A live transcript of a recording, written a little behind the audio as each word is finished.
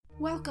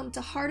Welcome to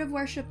Heart of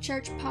Worship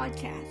Church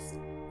Podcast.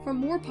 For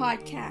more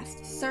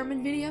podcasts,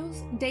 sermon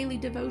videos, daily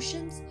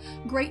devotions,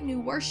 great new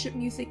worship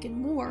music,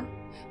 and more,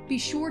 be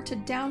sure to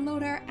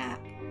download our app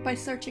by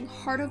searching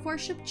Heart of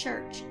Worship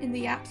Church in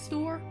the App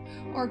Store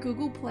or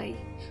Google Play,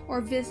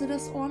 or visit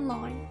us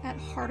online at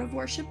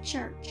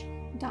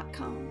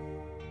heartofworshipchurch.com.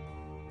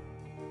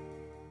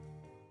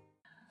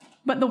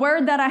 But the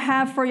word that I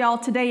have for y'all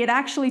today, it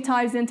actually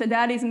ties into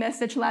Daddy's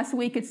message last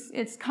week.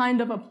 It's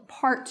kind of a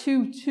part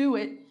 2 to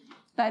it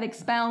that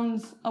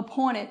expounds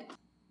upon it.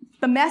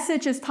 The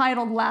message is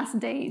titled Last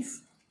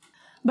Days.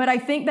 But I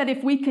think that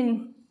if we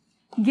can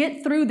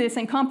get through this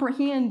and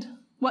comprehend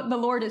what the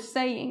Lord is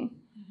saying,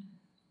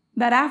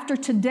 that after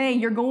today,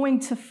 you're going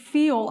to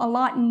feel a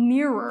lot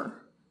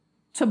nearer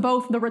to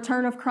both the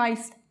return of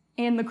Christ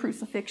and the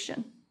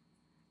crucifixion.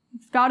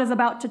 God is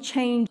about to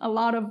change a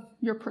lot of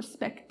your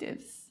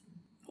perspectives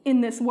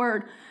in this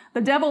word.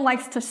 The devil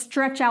likes to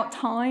stretch out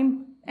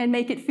time and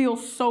make it feel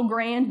so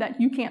grand that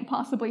you can't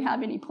possibly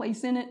have any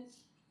place in it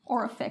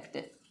or affect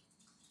it.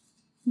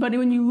 But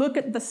when you look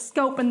at the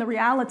scope and the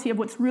reality of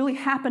what's really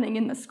happening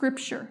in the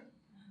scripture,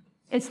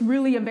 it's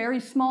really a very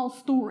small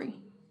story,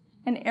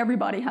 and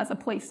everybody has a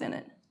place in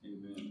it.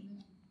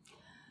 Amen.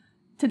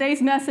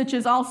 Today's message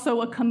is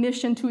also a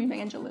commission to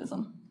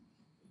evangelism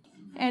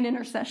and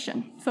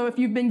intercession. So if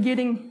you've been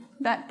getting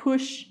that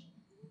push,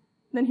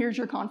 then here's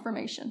your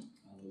confirmation.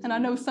 And I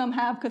know some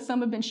have, because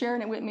some have been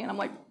sharing it with me, and I'm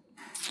like,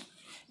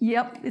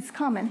 yep, it's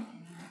coming.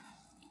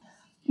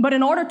 But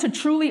in order to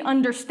truly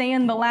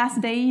understand the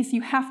last days,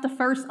 you have to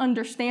first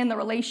understand the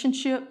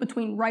relationship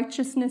between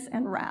righteousness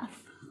and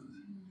wrath.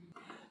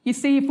 You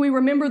see, if we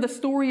remember the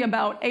story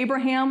about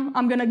Abraham,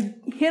 I'm going to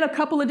hit a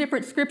couple of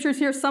different scriptures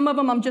here. Some of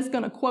them I'm just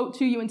going to quote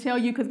to you and tell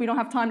you because we don't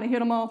have time to hit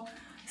them all.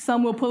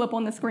 Some will pull up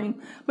on the screen.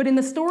 But in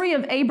the story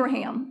of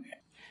Abraham,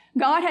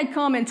 God had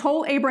come and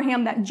told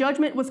Abraham that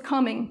judgment was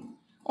coming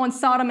on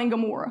Sodom and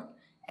Gomorrah.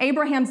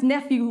 Abraham's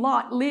nephew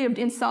Lot lived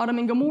in Sodom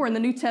and Gomorrah. In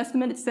the New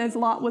Testament, it says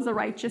Lot was a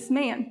righteous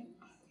man.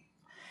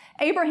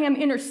 Abraham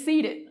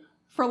interceded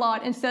for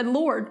Lot and said,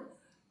 Lord,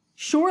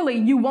 surely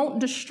you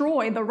won't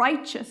destroy the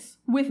righteous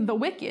with the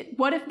wicked.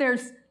 What if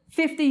there's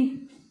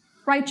 50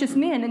 righteous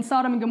men in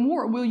Sodom and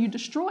Gomorrah? Will you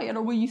destroy it,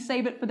 or will you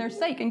save it for their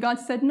sake? And God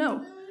said,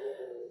 no,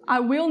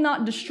 I will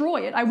not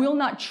destroy it. I will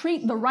not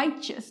treat the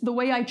righteous the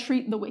way I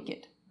treat the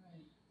wicked.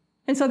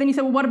 And so then he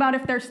said, well, what about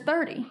if there's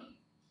 30?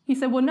 He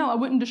said, well, no, I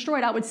wouldn't destroy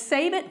it. I would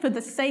save it for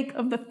the sake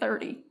of the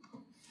 30.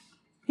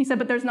 He said,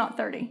 but there's not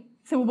 30. He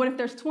said, well, what if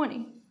there's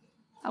 20?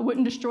 I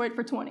wouldn't destroy it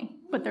for 20,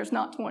 but there's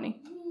not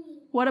 20.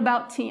 What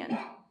about 10?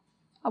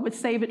 I would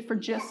save it for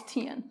just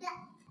 10.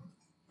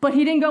 But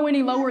he didn't go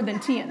any lower than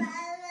 10.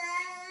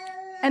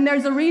 And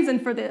there's a reason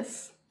for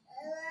this.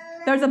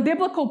 There's a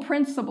biblical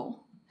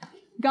principle.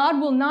 God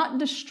will not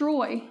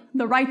destroy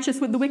the righteous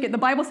with the wicked. The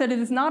Bible said it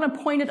is not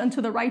appointed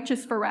unto the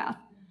righteous for wrath.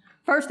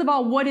 First of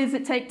all, what does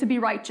it take to be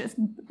righteous?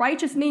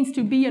 Righteous means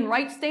to be in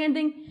right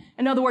standing.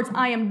 In other words,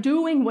 I am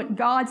doing what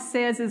God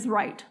says is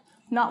right.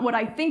 Not what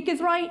I think is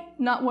right,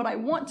 not what I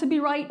want to be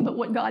right, but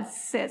what God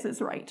says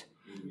is right.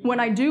 When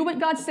I do what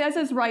God says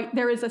is right,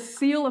 there is a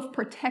seal of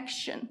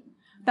protection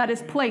that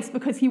is placed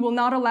because he will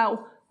not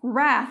allow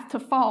wrath to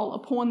fall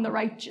upon the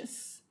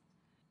righteous.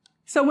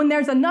 So when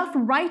there's enough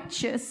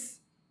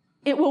righteous,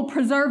 it will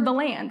preserve the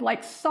land,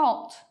 like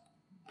salt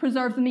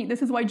preserves the meat.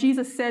 This is why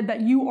Jesus said that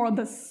you are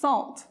the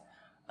salt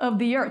of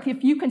the earth.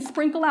 If you can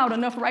sprinkle out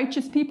enough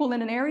righteous people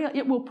in an area,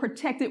 it will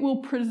protect, it will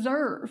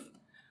preserve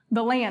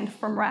the land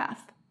from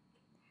wrath.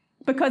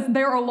 Because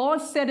there are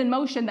laws set in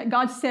motion that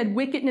God said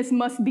wickedness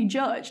must be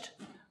judged.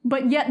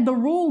 But yet the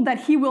rule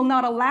that he will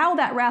not allow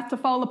that wrath to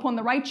fall upon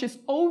the righteous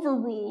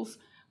overrules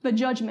the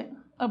judgment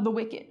of the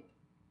wicked.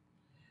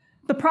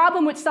 The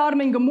problem with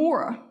Sodom and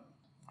Gomorrah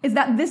is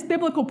that this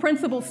biblical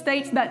principle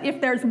states that if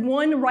there's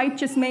one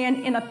righteous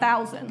man in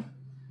 1,000,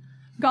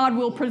 God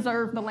will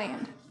preserve the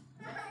land.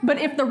 But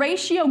if the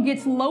ratio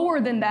gets lower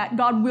than that,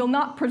 God will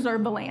not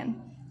preserve the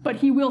land, but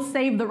he will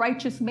save the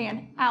righteous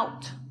man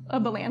out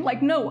of the land.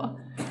 Like Noah.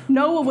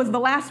 Noah was the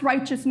last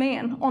righteous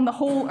man on the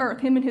whole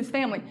earth, him and his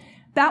family.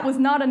 That was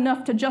not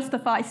enough to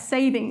justify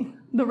saving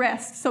the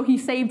rest, so he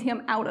saved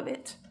him out of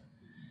it.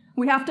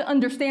 We have to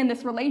understand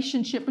this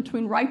relationship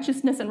between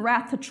righteousness and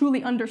wrath to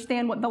truly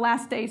understand what the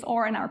last days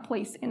are and our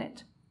place in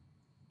it.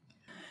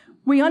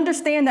 We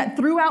understand that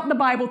throughout the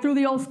Bible, through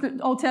the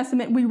Old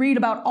Testament, we read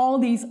about all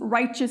these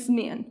righteous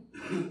men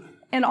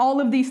and all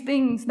of these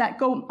things that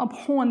go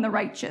upon the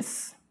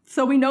righteous.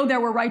 So we know there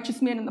were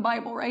righteous men in the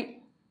Bible,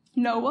 right?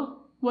 Noah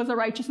was a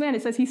righteous man.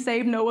 It says he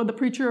saved Noah, the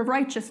preacher of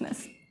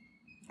righteousness.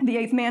 The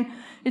 8th man,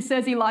 it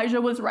says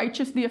Elijah was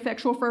righteous. The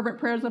effectual fervent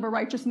prayers of a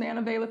righteous man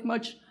availeth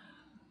much.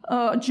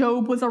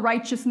 Job was a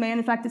righteous man.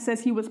 In fact, it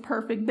says he was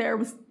perfect. There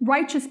was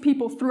righteous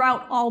people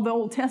throughout all the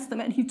Old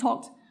Testament. He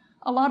talked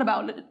a lot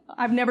about it.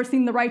 I've never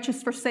seen the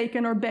righteous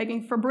forsaken or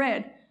begging for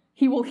bread.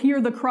 He will hear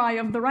the cry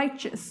of the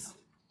righteous.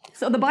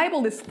 So the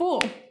Bible is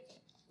full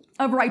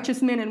of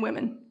righteous men and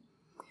women.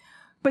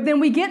 But then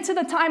we get to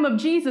the time of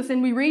Jesus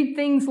and we read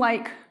things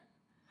like,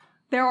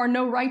 there are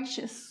no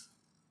righteous,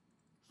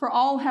 for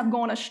all have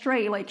gone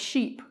astray like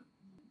sheep.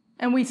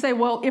 And we say,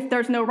 well, if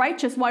there's no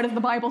righteous, why does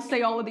the Bible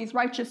say all of these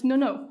righteous?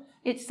 No.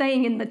 It's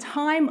saying in the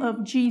time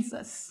of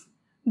Jesus,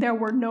 there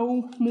were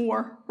no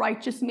more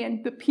righteous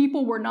men. The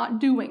people were not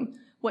doing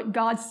what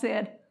God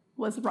said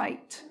was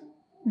right.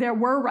 There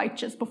were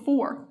righteous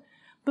before.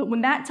 But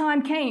when that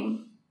time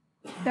came,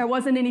 there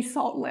wasn't any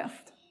salt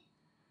left.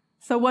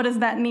 So what does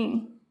that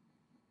mean?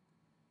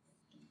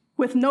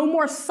 With no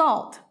more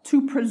salt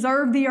to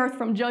preserve the earth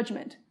from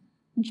judgment,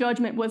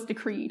 judgment was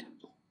decreed.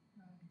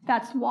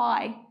 That's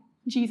why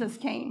Jesus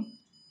came,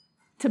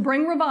 to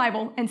bring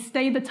revival and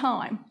stay the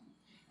time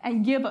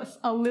and give us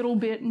a little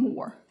bit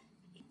more.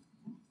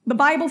 The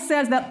Bible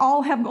says that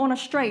all have gone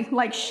astray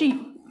like sheep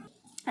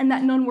and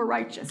that none were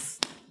righteous.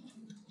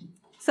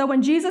 So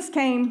when Jesus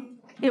came,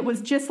 it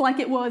was just like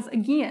it was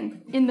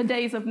again in the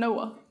days of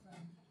Noah.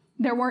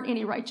 There weren't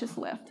any righteous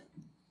left.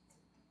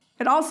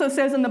 It also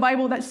says in the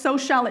Bible that so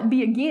shall it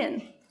be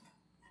again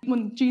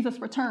when Jesus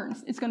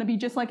returns. It's going to be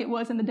just like it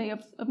was in the day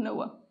of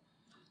Noah.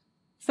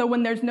 So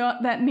when there's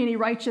not that many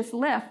righteous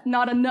left,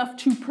 not enough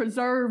to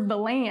preserve the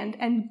land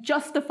and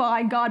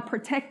justify God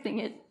protecting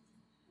it,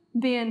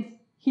 then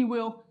he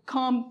will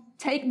come,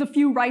 take the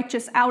few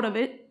righteous out of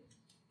it,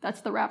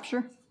 that's the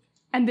rapture,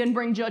 and then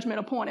bring judgment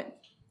upon it.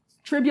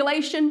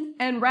 Tribulation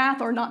and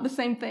wrath are not the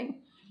same thing.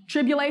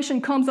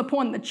 Tribulation comes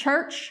upon the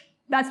church.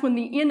 That's when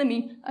the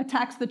enemy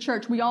attacks the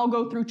church. We all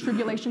go through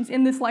tribulations.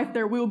 In this life,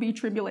 there will be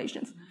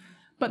tribulations.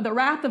 But the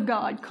wrath of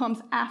God comes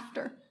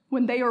after,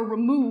 when they are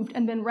removed,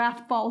 and then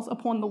wrath falls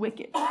upon the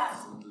wicked.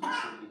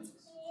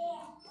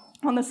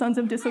 On the sons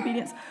of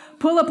disobedience.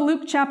 Pull up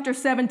Luke chapter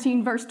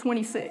 17, verse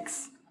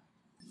 26.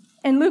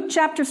 In Luke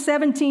chapter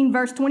 17,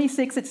 verse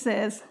 26, it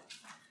says,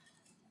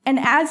 "And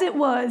as it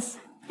was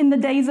in the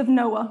days of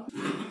Noah,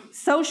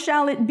 so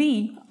shall it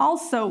be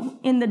also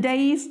in the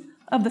days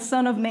of the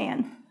Son of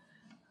Man.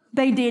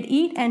 They did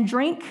eat and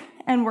drink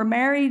and were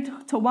married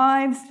to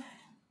wives.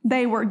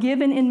 They were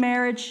given in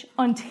marriage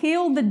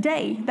until the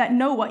day that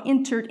Noah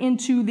entered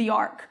into the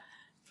ark,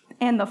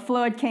 and the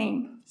flood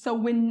came." So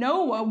when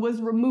Noah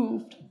was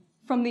removed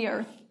from the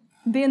earth,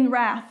 then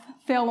wrath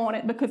fell on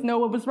it because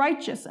Noah was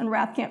righteous, and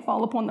wrath can't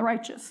fall upon the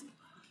righteous.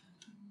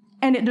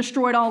 And it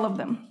destroyed all of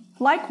them.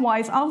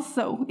 Likewise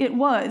also it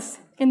was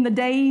in the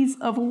days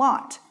of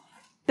Lot.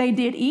 They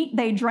did eat,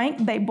 they drank,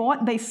 they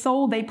bought, they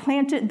sold, they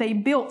planted, they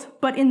built.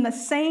 But in the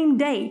same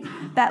day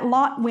that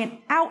Lot went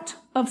out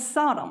of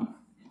Sodom,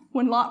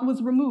 when Lot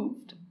was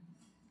removed,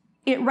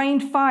 it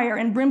rained fire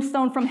and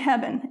brimstone from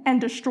heaven and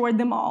destroyed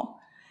them all.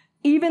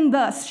 Even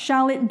thus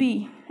shall it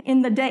be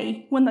in the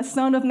day when the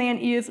Son of Man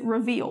is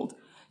revealed.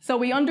 So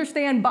we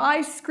understand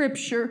by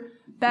Scripture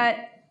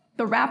that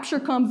the rapture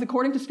comes,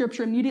 according to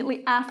Scripture,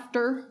 immediately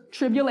after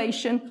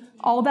tribulation.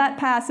 All that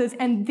passes,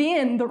 and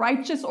then the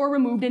righteous are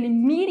removed, and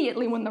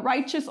immediately when the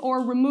righteous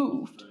are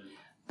removed,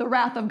 the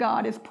wrath of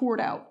God is poured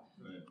out.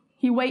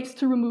 He waits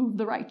to remove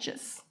the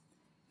righteous.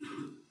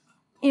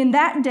 In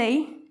that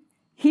day,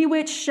 he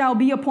which shall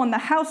be upon the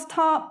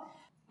housetop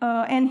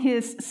and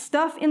his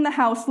stuff in the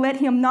house, let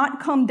him not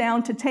come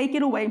down to take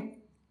it away.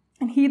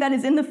 And he that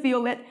is in the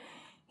field, let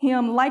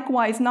him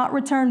likewise not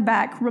return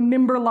back.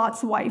 Remember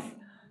Lot's wife.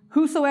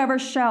 Whosoever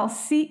shall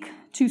seek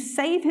to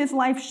save his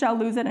life shall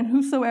lose it, and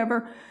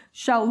whosoever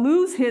shall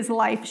lose his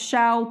life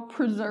shall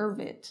preserve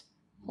it,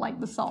 like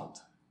the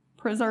salt.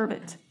 Preserve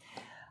it.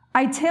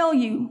 I tell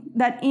you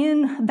that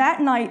in that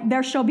night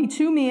there shall be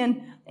two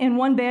men in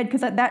one bed,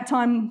 because at that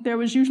time there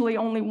was usually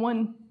only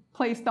one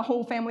place the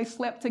whole family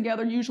slept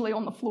together, usually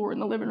on the floor in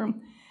the living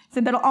room. It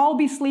said they'll all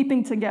be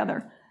sleeping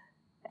together,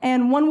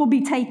 and one will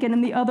be taken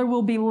and the other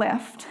will be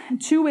left.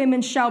 And two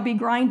women shall be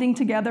grinding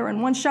together,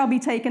 and one shall be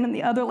taken and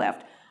the other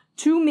left.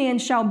 Two men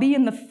shall be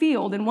in the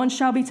field, and one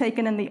shall be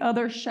taken and the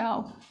other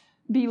shall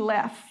be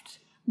left.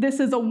 This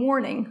is a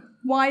warning.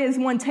 Why is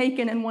one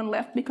taken and one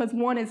left? Because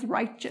one is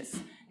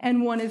righteous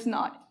and one is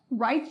not.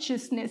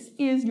 Righteousness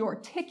is your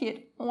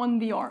ticket on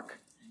the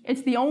ark.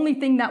 It's the only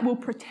thing that will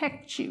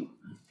protect you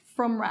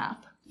from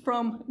wrath,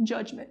 from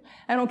judgment.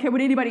 I don't care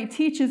what anybody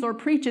teaches or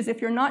preaches.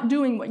 If you're not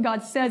doing what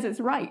God says is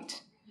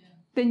right,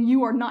 then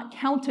you are not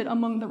counted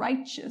among the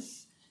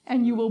righteous,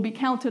 and you will be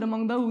counted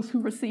among those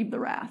who receive the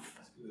wrath.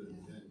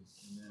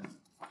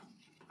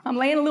 I'm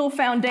laying a little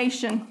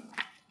foundation,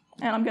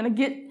 and I'm going to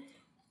get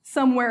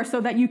somewhere so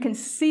that you can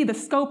see the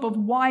scope of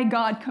why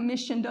God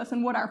commissioned us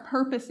and what our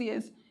purpose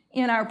is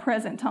in our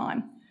present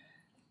time.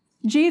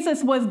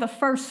 Jesus was the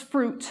first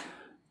fruit,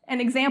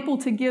 an example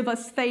to give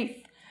us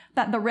faith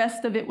that the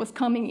rest of it was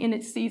coming in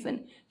its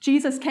season.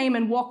 Jesus came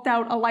and walked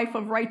out a life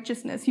of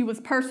righteousness. He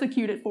was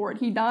persecuted for it.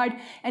 He died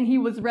and he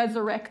was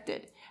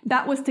resurrected.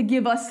 That was to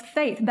give us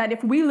faith that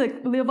if we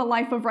live a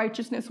life of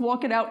righteousness,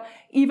 walk it out,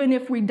 even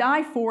if we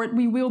die for it,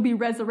 we will be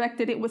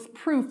resurrected. It was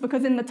proof,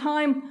 because in the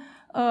time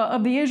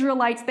of the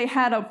Israelites, they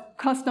had a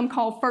custom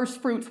called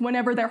first fruits.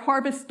 Whenever their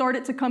harvest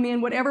started to come in,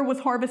 whatever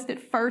was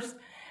harvested first,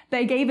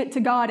 they gave it to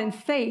God in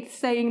faith,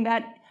 saying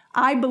that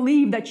I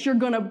believe that you're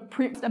going to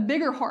produce a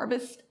bigger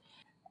harvest,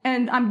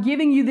 and I'm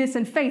giving you this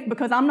in faith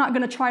because I'm not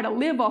going to try to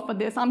live off of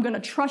this. I'm going to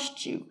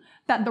trust you.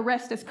 that the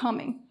rest is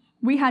coming.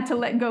 We had to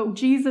let go.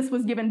 Jesus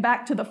was given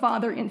back to the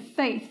Father in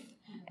faith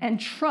and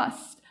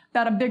trust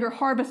that a bigger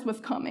harvest was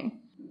coming.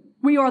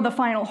 We are the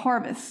final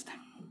harvest.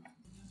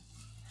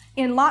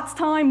 In Lot's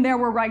time, there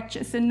were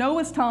righteous. In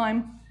Noah's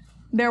time,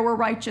 there were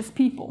righteous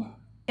people.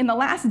 In the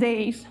last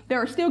days,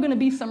 there are still going to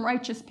be some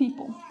righteous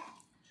people.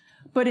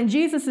 But in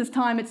Jesus'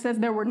 time, it says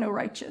there were no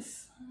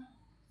righteous.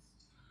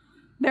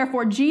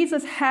 Therefore,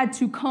 Jesus had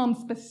to come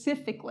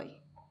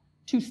specifically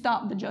to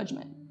stop the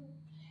judgment.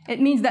 It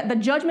means that the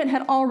judgment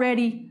had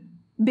already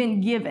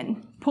been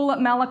given. Pull up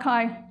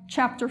Malachi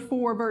chapter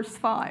 4, verse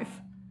 5.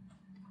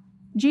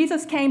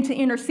 Jesus came to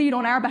intercede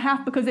on our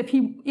behalf because if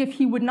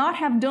he would not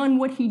have done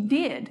what he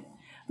did,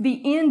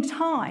 the end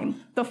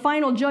time, the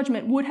final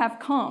judgment would have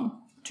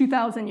come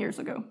 2,000 years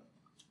ago.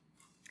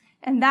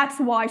 And that's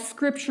why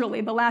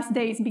scripturally the last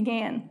days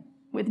began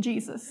with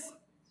Jesus.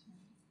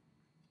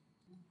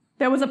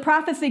 There was a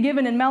prophecy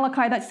given in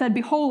Malachi that said,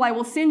 "Behold, I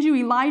will send you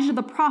Elijah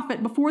the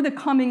prophet before the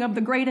coming of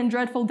the great and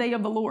dreadful day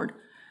of the Lord.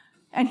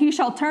 And he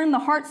shall turn the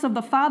hearts of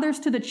the fathers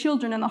to the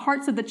children and the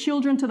hearts of the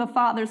children to the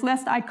fathers,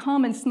 lest I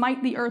come and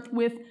smite the earth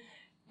with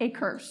a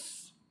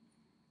curse."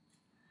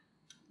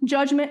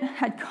 Judgment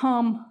had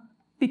come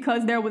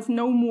because there was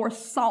no more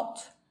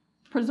salt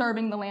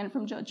preserving the land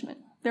from judgment.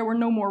 There were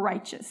no more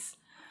righteous.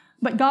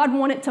 But God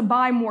wanted to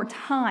buy more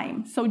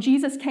time, so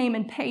Jesus came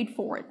and paid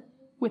for it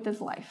with his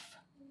life.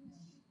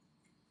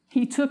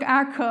 He took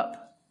our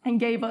cup and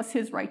gave us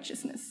his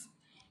righteousness.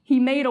 He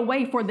made a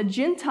way for the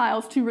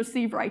Gentiles to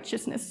receive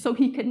righteousness so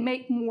he could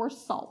make more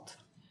salt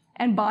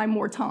and buy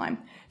more time.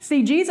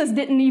 See, Jesus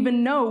didn't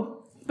even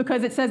know,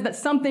 because it says that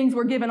some things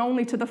were given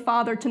only to the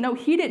Father to know.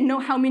 He didn't know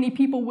how many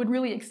people would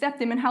really accept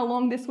him and how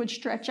long this would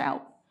stretch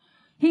out.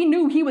 He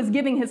knew he was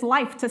giving his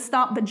life to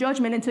stop the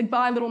judgment and to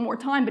buy a little more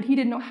time, but he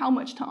didn't know how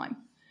much time.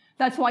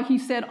 That's why he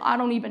said, "I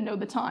don't even know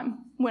the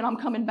time when I'm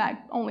coming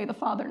back. Only the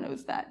Father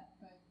knows that."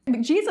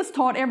 But Jesus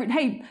taught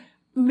hey,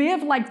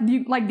 live like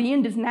the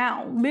end is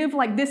now. Live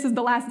like this is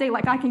the last day,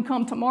 like I can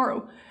come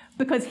tomorrow.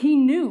 Because he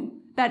knew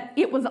that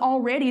it was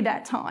already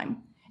that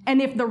time.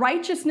 And if the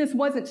righteousness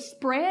wasn't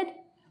spread,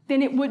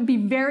 then it would be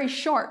very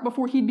short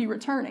before he'd be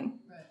returning.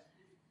 Right.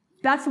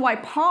 That's why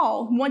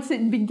Paul, once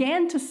it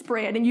began to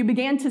spread and you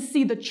began to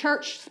see the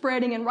church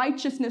spreading and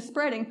righteousness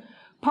spreading,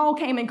 Paul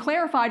came and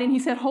clarified and he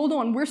said, hold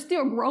on, we're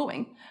still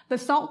growing. The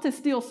salt is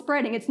still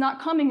spreading. It's not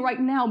coming right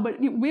now,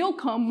 but it will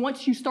come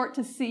once you start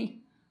to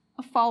see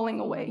a falling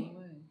away.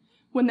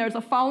 When there's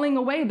a falling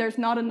away, there's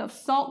not enough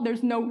salt,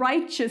 there's no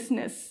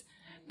righteousness,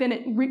 then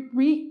it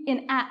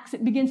reenacts,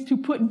 it begins to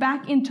put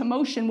back into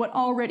motion what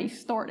already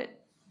started.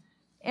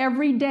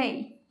 Every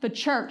day, the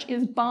church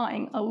is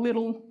buying a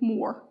little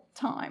more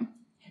time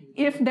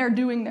if they're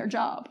doing their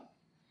job,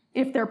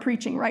 if they're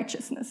preaching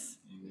righteousness.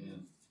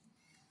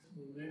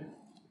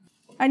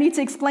 I need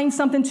to explain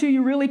something to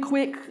you really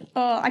quick.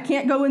 I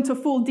can't go into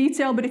full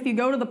detail, but if you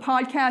go to the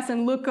podcast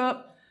and look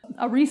up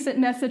a recent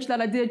message that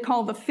I did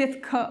called The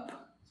Fifth Cup,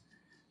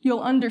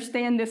 you'll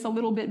understand this a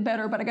little bit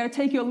better. But I got to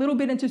take you a little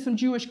bit into some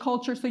Jewish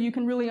culture so you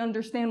can really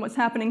understand what's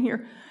happening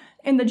here.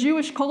 In the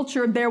Jewish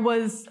culture, there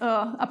was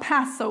a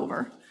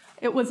Passover.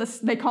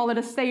 They call it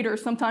a Seder.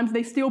 Sometimes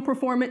they still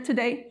perform it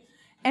today.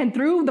 And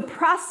through the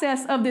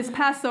process of this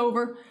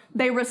Passover,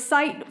 they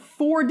recite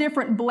 4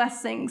 different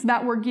blessings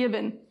that were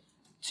given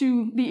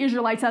to the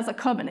Israelites as a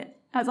covenant,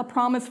 as a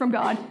promise from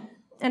God.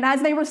 And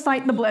as they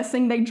recite the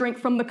blessing, they drink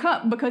from the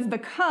cup because the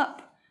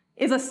cup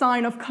is a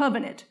sign of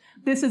covenant.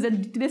 This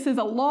is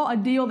a law, a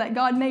deal that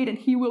God made, and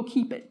he will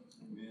keep it.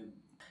 Amen.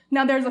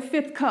 Now there's a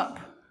 5th cup.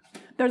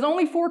 There's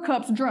only 4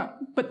 cups drunk,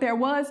 but there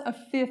was a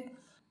 5th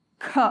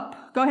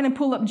cup. Go ahead and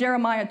pull up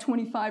Jeremiah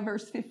 25,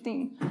 verse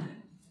 15.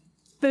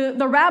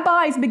 The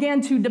rabbis began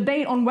to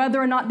debate on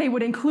whether or not they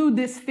would include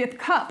this 5th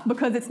cup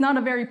because it's not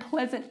a very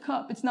pleasant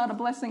cup. It's not a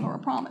blessing or a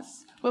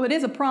promise. Well, it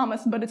is a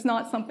promise, but it's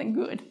not something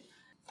good.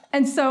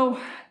 And so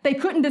they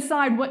couldn't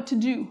decide what to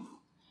do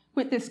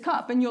with this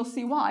cup, and you'll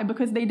see why,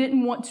 because they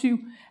didn't want to,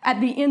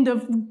 at the end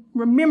of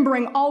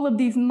remembering all of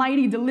these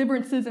mighty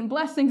deliverances and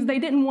blessings, they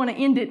didn't want to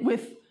end it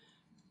with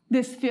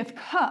this 5th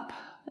cup.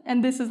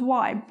 And this is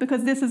why,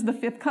 because this is the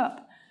 5th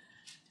cup.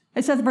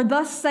 It says, "For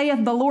thus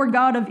saith the Lord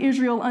God of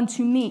Israel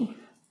unto me,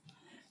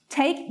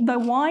 take the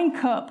wine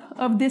cup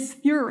of this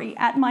fury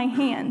at my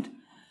hand,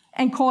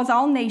 and cause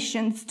all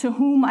nations to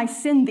whom I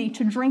send thee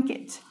to drink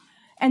it,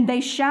 and they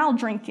shall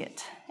drink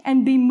it,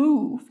 and be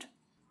moved,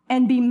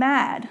 and be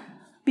mad,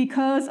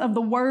 because of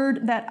the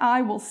word that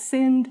I will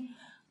send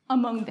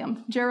among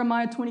them."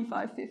 Jeremiah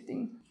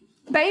 25:15.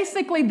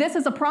 Basically, this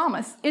is a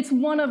promise. It's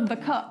one of the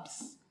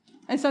cups.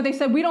 And so they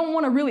said, we don't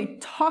want to really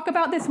talk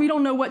about this. We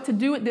don't know what to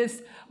do with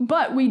this.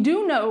 But we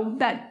do know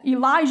that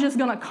Elijah's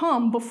going to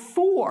come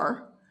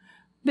before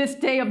this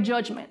day of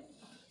judgment.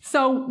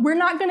 So we're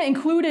not going to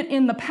include it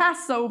in the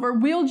Passover.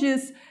 We'll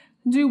just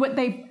do what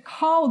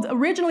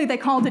originally they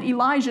called it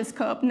Elijah's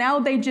cup. Now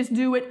they just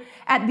do it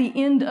at the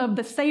end of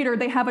the Seder.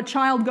 They have a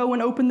child go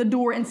and open the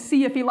door and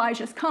see if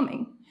Elijah's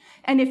coming.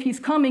 And if he's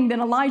coming,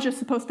 then Elijah's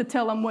supposed to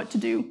tell them what to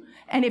do.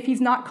 And if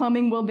he's not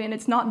coming, well, then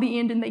it's not the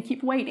end and they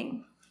keep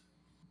waiting.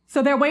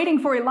 So they're waiting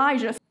for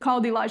Elijah,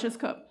 called Elijah's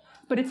cup,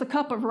 but it's a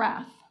cup of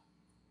wrath.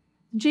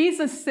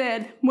 Jesus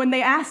said, when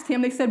they asked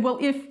him, they said, well,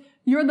 if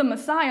you're the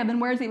Messiah, then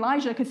where's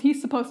Elijah? Because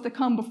he's supposed to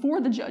come before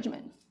the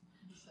judgment.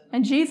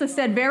 And Jesus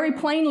said very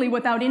plainly,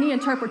 without any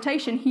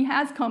interpretation, he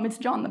has come. It's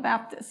John the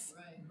Baptist.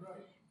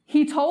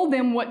 He told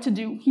them what to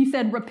do. He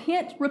said,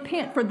 repent,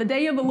 repent, for the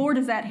day of the Lord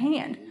is at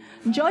hand.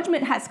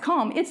 Judgment has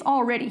come. It's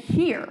already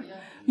here.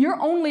 Your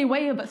only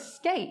way of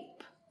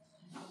escape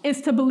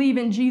is to believe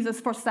in Jesus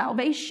for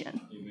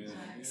salvation.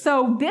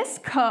 So this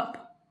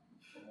cup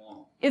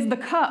is the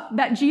cup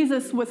that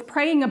Jesus was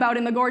praying about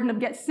in the Garden of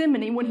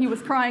Gethsemane when he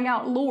was crying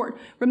out, Lord.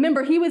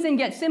 Remember, he was in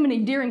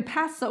Gethsemane during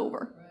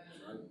Passover.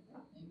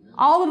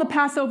 All of the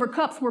Passover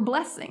cups were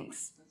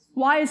blessings.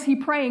 Why is he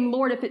praying,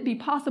 Lord, if it be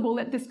possible,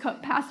 let this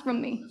cup pass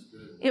from me?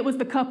 It was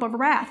the cup of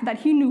wrath that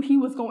he knew he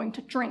was going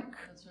to drink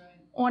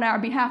on our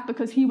behalf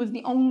because he was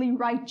the only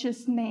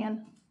righteous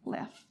man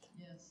left.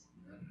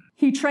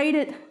 He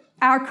traded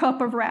our cup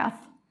of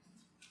wrath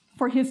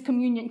for his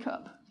communion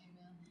cup.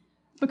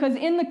 Because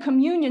in the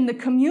communion,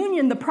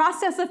 the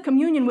process of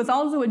communion was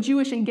also a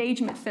Jewish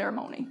engagement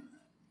ceremony.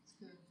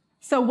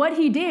 So what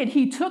he did,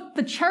 he took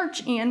the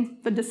church in,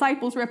 the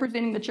disciples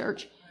representing the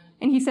church,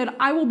 and he said,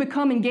 I will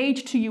become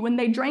engaged to you. When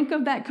they drank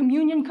of that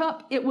communion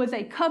cup, it was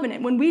a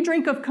covenant. When we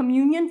drink of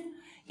communion,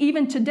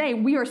 even today,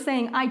 we are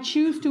saying, I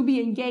choose to be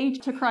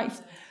engaged to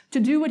Christ, to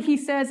do what he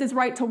says is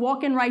right, to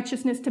walk in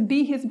righteousness, to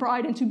be his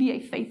bride, and to be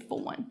a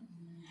faithful one.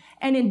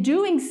 And in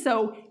doing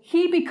so,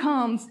 he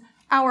becomes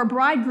our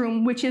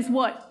bridegroom, which is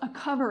what? A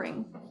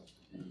covering.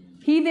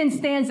 He then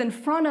stands in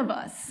front of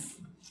us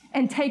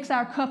and takes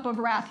our cup of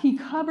wrath. He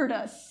covered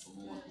us.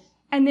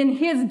 And then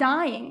his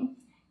dying,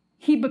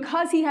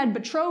 because he had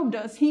betrothed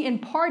us, he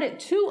imparted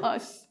to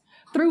us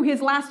through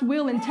his last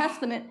will and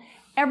testament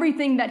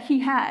everything that he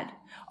had.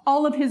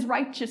 All of his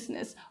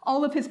righteousness,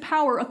 all of his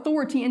power,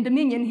 authority, and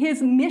dominion,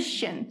 his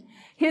mission,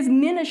 his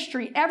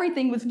ministry,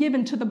 everything was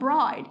given to the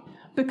bride.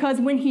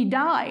 Because when he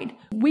died,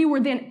 we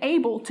were then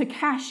able to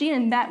cash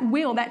in that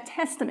will, that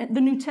testament, the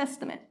New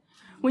Testament.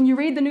 When you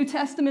read the New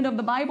Testament of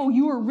the Bible,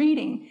 you are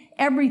reading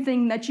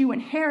everything that you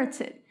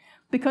inherited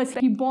because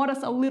he bought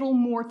us a little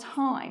more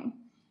time.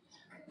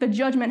 The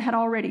judgment had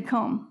already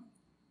come.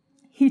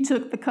 He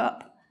took the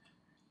cup.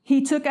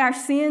 He took our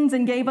sins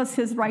and gave us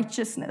his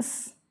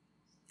righteousness.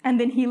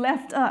 And then he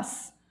left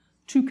us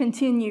to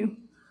continue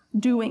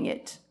doing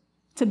it,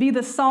 to be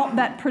the salt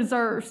that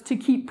preserves, to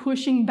keep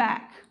pushing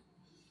back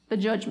the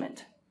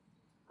judgment.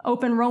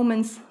 Open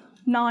Romans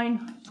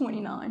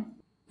 9:29.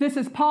 This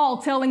is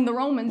Paul telling the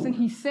Romans, and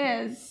he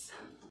says,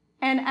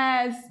 and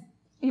as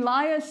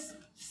Elias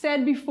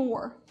said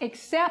before,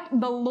 except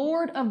the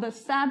Lord of the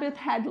Sabbath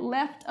had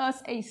left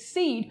us a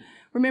seed.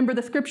 Remember,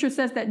 the scripture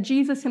says that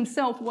Jesus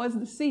himself was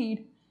the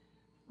seed.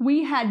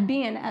 We had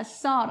been as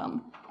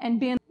Sodom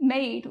and been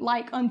made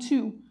like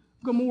unto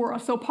Gomorrah.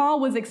 So Paul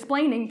was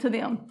explaining to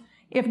them,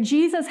 if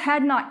Jesus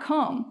had not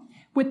come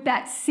with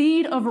that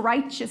seed of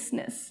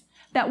righteousness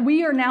that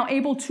we are now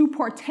able to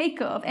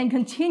partake of and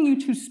continue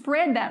to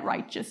spread that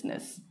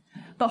righteousness,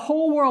 the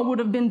whole world would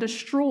have been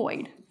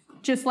destroyed,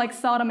 just like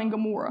Sodom and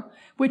Gomorrah,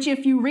 which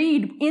if you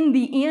read in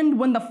the end,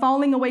 when the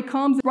falling away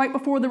comes, right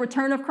before the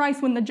return of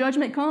Christ, when the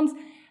judgment comes,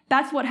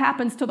 that's what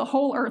happens to the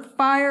whole earth.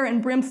 Fire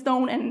and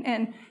brimstone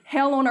and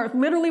hell on earth.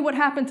 Literally what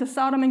happened to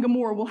Sodom and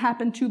Gomorrah will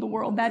happen to the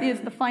world. That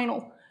is the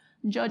final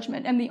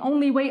judgment. And the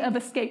only way of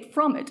escape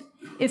from it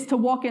is to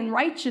walk in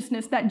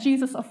righteousness that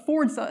Jesus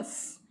affords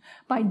us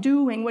by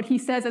doing what he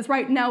says is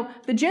right. Now,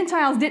 the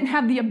Gentiles didn't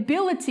have the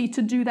ability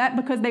to do that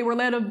because they were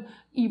led of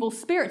evil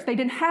spirits. They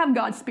didn't have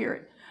God's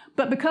Spirit.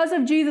 But because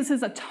of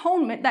Jesus'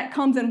 atonement that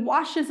comes and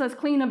washes us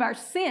clean of our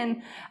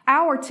sin,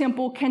 our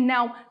temple can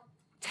now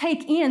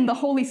take in the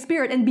Holy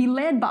Spirit and be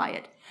led by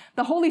it.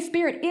 The Holy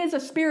Spirit is a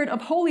spirit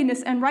of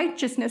holiness and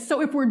righteousness.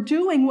 So if we're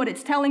doing what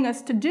it's telling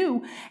us to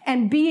do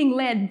and being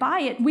led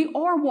by it, we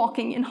are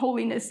walking in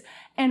holiness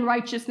and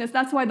righteousness.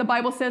 That's why the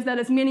Bible says that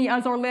as many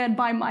as are led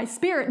by my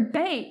Spirit,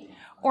 they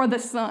are the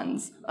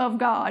sons of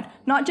God.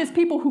 Not just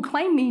people who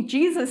claim me.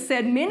 Jesus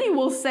said, many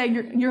will say,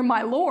 you're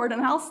my Lord.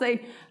 And I'll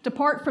say,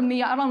 depart from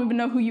me. I don't even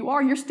know who you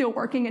are. You're still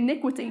working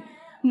iniquity.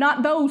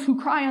 Not those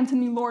who cry unto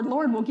me, Lord,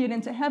 Lord, will get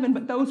into heaven,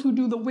 but those who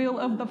do the will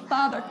of the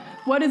Father.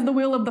 What is the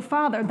will of the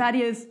Father? That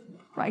is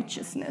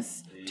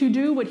righteousness. To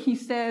do what he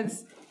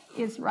says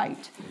is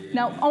right.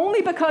 Now,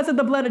 only because of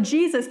the blood of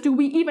Jesus do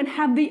we even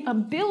have the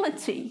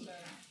ability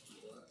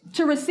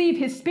to receive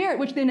his Spirit,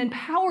 which then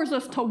empowers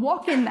us to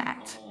walk in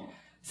that.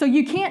 So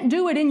you can't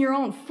do it in your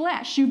own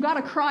flesh. You've got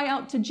to cry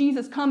out to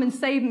Jesus, come and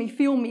save me,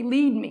 fill me,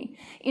 lead me,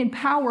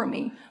 empower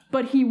me.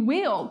 But he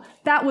will.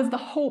 That was the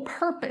whole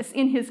purpose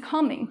in his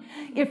coming.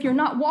 If you're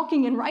not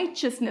walking in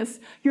righteousness,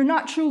 you're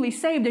not truly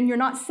saved and you're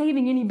not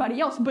saving anybody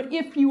else. But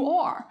if you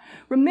are,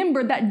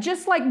 remember that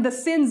just like the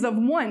sins of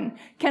one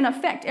can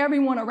affect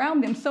everyone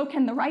around them, so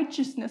can the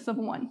righteousness of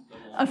one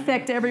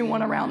affect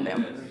everyone around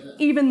them.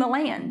 Even the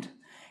land.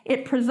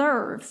 It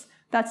preserves.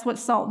 That's what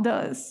salt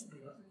does.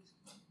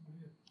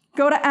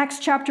 Go to Acts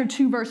chapter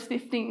 2, verse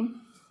 15.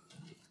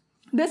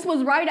 This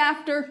was right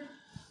after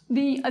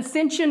the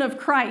ascension of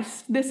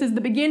Christ. This is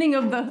the beginning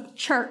of the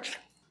church.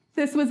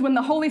 This was when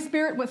the Holy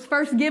Spirit was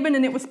first given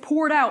and it was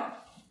poured out.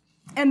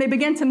 And they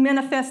began to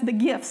manifest the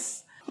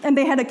gifts. And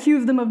they had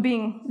accused them of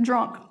being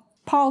drunk.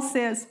 Paul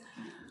says,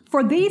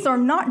 "For these are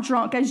not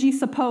drunk, as ye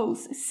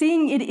suppose,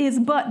 seeing it is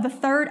but the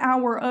third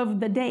hour of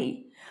the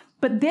day.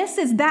 But this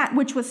is that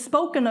which was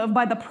spoken of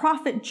by the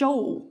prophet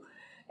Joel.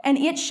 And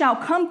it shall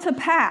come to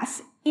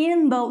pass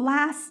in the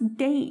last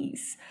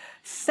days,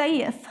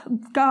 saith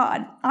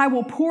God, I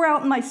will pour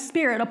out my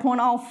spirit upon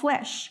all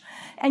flesh.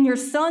 And your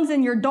sons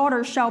and your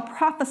daughters shall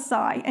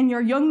prophesy, and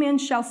your young men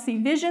shall see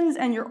visions,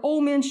 and your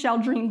old men shall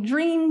dream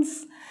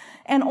dreams.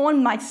 And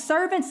on my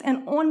servants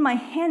and on my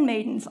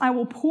handmaidens I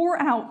will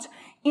pour out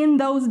in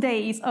those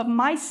days of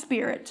my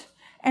spirit,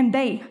 and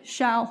they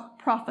shall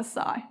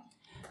prophesy."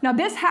 Now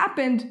this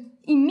happened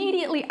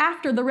immediately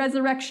after the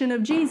resurrection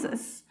of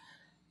Jesus.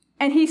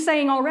 And he's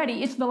saying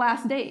already it's the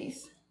last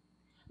days.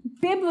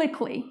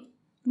 Biblically,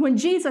 when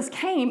Jesus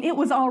came, it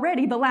was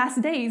already the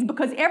last days,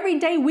 because every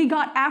day we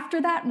got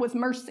after that was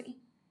mercy.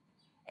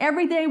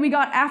 Every day we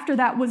got after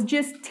that was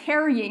just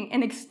tarrying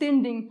and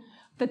extending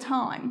the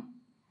time.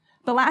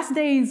 The last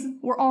days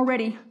were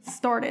already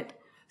started.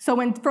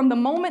 So from the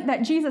moment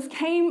that Jesus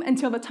came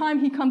until the time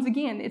he comes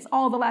again, it's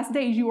all the last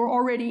days. You are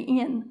already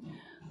in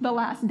the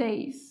last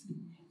days.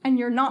 And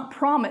you're not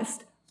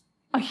promised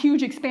a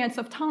huge expanse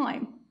of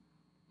time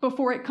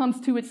before it comes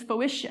to its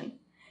fruition.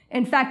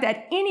 In fact,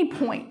 at any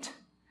point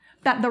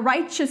that the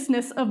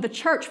righteousness of the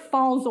church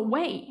falls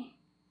away,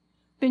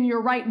 then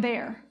you're right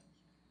there,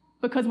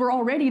 because we're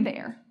already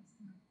there.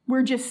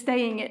 We're just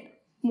staying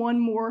it one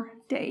more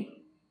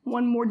day.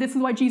 One more. This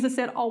is why Jesus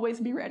said, always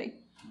be ready.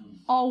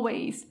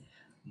 Always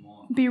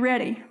be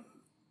ready.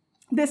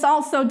 This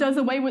also does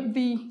away with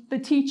the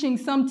teaching.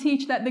 Some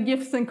teach that the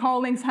gifts and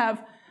callings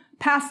have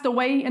passed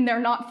away and they're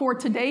not for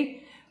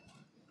today.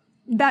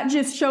 That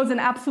just shows an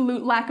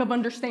absolute lack of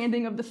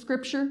understanding of the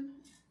scripture.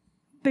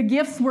 The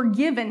gifts were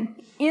given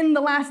in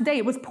the last day.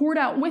 It was poured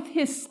out with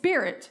his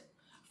spirit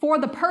for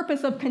the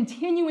purpose of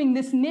continuing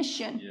this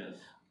mission.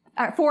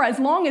 Yes. For as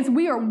long as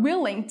we are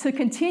willing to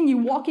continue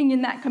walking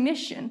in that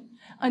commission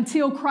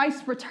until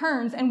Christ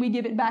returns and we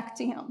give it back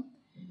to him.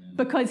 Amen.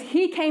 Because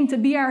he came to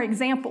be our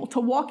example, to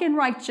walk in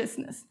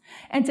righteousness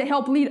and to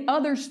help lead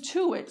others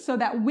to it so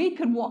that we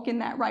could walk in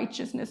that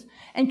righteousness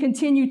and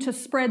continue to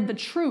spread the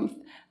truth,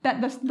 that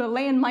the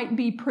land might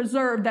be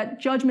preserved, that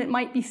judgment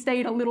might be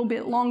stayed a little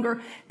bit longer.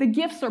 The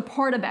gifts are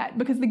part of that,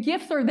 because the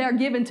gifts are there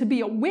given to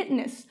be a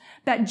witness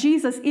that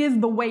Jesus is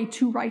the way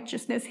to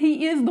righteousness.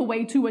 He is the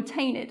way to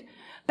attain it,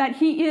 that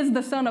he is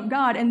the Son of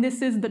God, and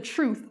this is the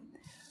truth.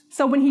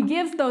 So when he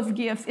gives those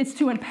gifts, it's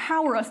to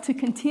empower us to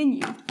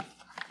continue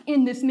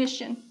in this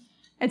mission.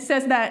 It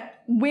says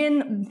that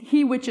when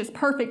he which is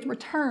perfect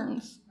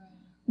returns,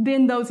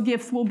 then those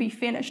gifts will be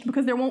finished,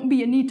 because there won't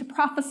be a need to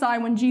prophesy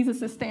when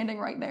Jesus is standing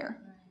right there.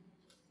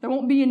 There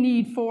won't be a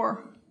need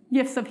for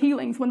gifts of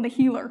healings when the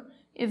healer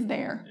is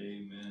there.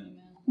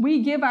 Amen.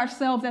 We give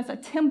ourselves as a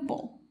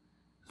temple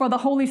for the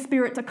Holy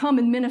Spirit to come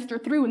and minister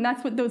through, and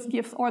that's what those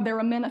gifts are. They're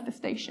a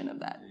manifestation of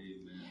that.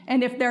 Amen.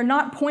 And if they're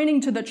not pointing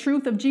to the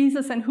truth of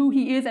Jesus and who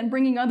he is and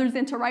bringing others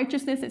into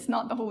righteousness, it's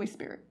not the Holy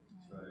Spirit.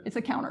 Right. It's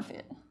a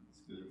counterfeit.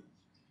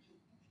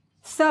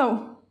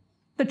 So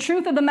the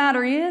truth of the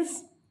matter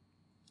is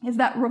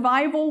that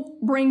revival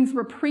brings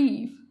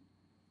reprieve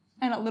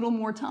and a little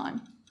more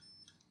time.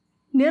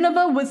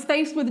 Nineveh was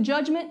faced with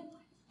judgment,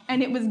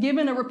 and it was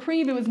given a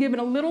reprieve. It was given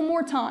a little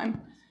more time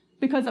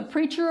because a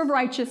preacher of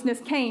righteousness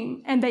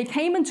came, and they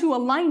came into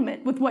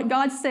alignment with what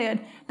God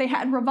said. They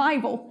had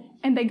revival,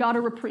 and they got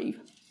a reprieve.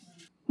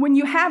 When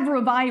you have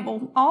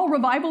revival, all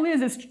revival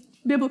is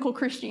biblical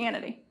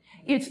Christianity.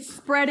 It's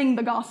spreading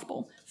the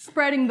gospel,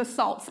 spreading the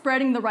salt,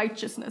 spreading the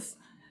righteousness,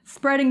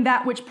 spreading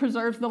that which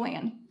preserves the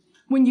land.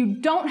 When you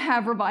don't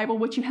have revival,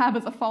 what you have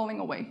is a falling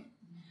away.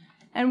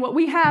 And what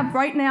we have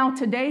right now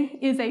today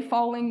is a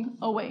falling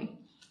away.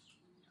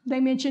 They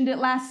mentioned it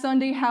last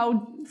Sunday,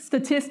 how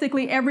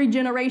statistically every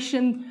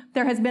generation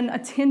there has been a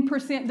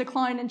 10%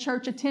 decline in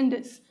church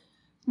attendance.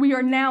 We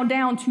are now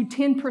down to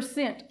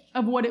 10%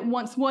 of what it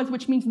once was,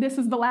 which means this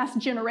is the last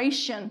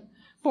generation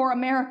for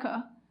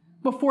America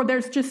before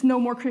there's just no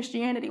more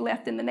Christianity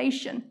left in the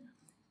nation.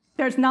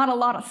 There's not a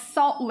lot of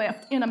salt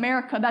left in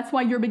America. That's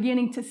why you're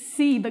beginning to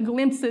see the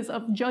glimpses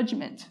of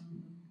judgment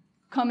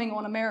coming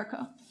on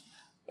America.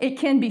 It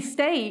can be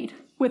stayed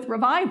with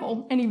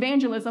revival and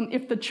evangelism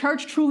if the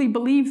church truly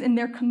believes in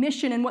their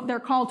commission and what they're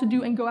called to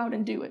do and go out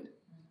and do it.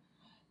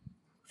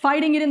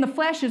 Fighting it in the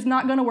flesh is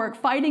not going to work.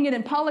 Fighting it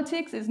in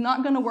politics is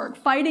not going to work.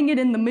 Fighting it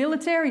in the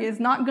military is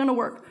not going to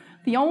work.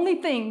 The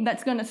only thing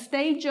that's going to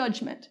stay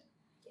judgment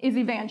is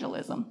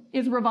evangelism,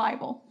 is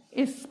revival,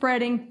 is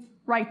spreading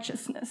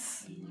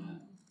righteousness.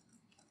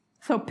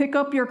 So pick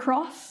up your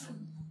cross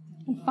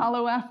and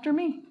follow after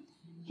me.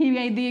 He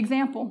made the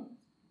example.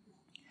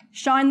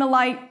 Shine the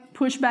light,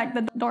 push back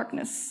the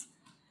darkness.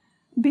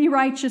 Be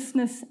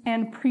righteousness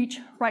and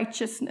preach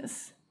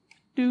righteousness.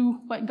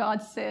 Do what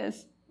God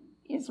says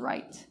is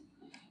right.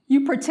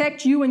 You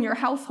protect you and your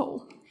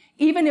household.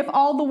 Even if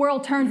all the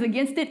world turns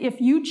against it,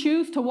 if you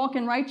choose to walk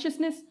in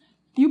righteousness,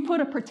 you put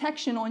a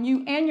protection on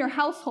you and your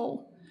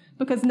household,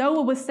 because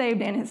Noah was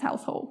saved and his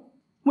household.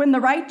 When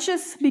the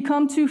righteous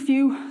become too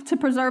few to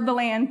preserve the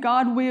land,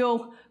 God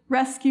will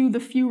rescue the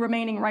few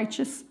remaining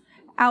righteous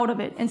out of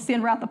it and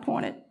send wrath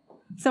upon it.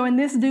 So in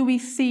this do we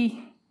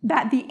see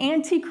that the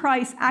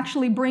Antichrist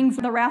actually brings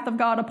the wrath of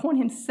God upon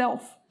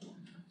himself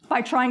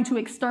by trying to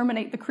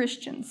exterminate the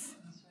Christians,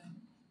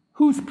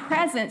 whose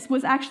presence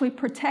was actually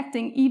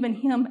protecting even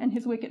him and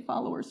his wicked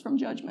followers from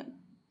judgment.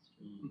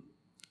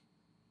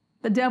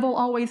 The devil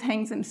always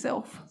hangs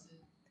himself.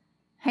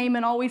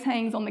 Haman always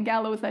hangs on the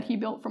gallows that he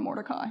built for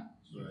Mordecai.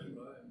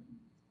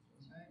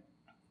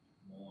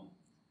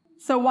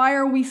 So why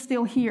are we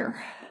still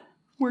here?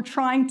 We're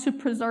trying to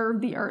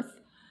preserve the earth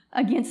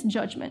against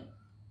judgment,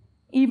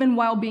 even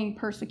while being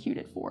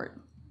persecuted for it.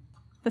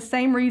 The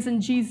same reason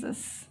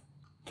Jesus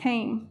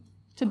came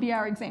to be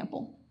our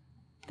example.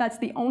 That's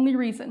the only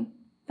reason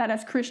that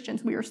as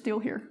Christians we are still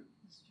here.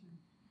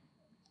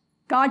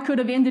 God could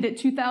have ended it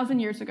 2,000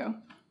 years ago.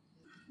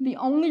 The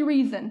only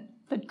reason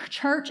the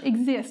church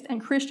exists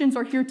and Christians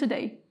are here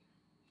today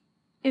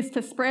is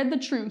to spread the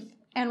truth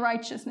and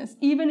righteousness,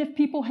 even if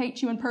people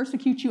hate you and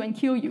persecute you and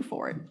kill you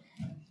for it.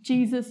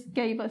 Jesus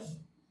gave us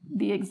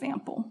the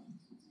example.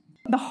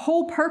 The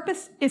whole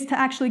purpose is to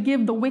actually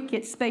give the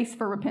wicked space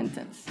for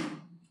repentance.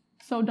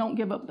 So don't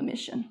give up the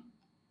mission.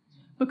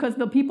 Because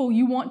the people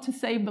you want to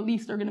save the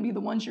least are going to be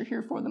the ones you're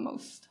here for the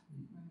most.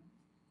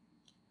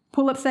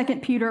 Pull up 2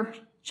 Peter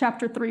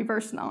chapter 3,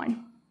 verse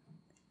 9.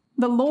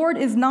 The Lord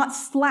is not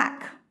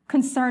slack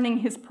concerning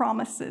his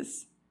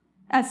promises,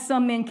 as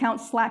some men count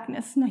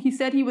slackness. Now, he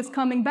said he was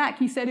coming back.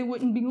 He said it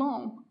wouldn't be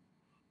long.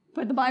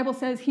 But the Bible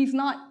says he's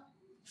not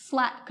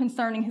slack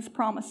concerning his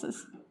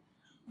promises.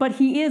 But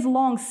he is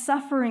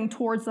long-suffering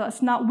towards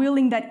us, not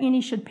willing that any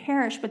should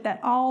perish, but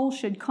that all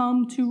should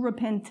come to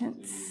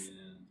repentance.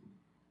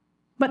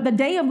 But the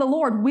day of the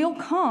Lord will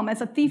come as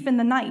a thief in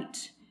the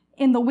night,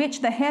 in the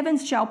which the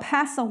heavens shall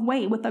pass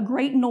away with a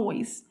great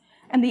noise,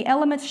 and the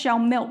elements shall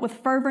melt with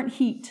fervent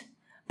heat.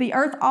 The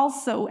earth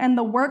also and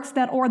the works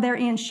that are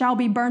therein shall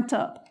be burnt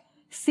up.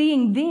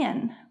 Seeing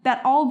then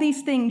that all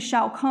these things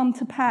shall come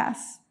to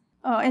pass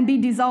and be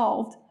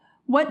dissolved,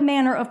 what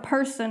manner of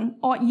person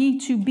ought ye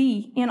to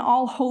be in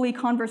all holy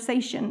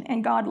conversation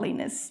and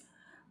godliness,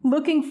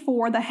 looking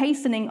for the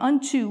hastening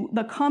unto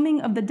the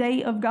coming of the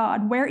day of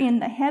God, wherein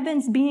the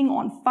heavens being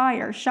on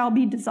fire shall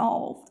be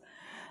dissolved,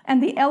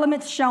 and the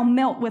elements shall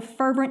melt with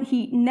fervent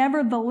heat.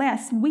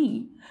 Nevertheless,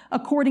 we,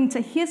 according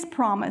to his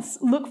promise,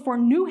 look for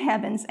new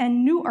heavens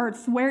and new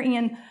earths,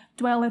 wherein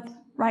dwelleth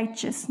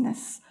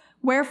righteousness.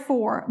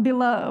 Wherefore,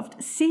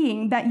 beloved,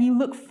 seeing that ye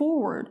look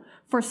forward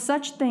for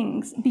such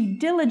things, be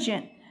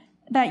diligent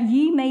that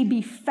ye may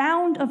be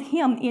found of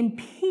him in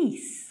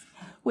peace,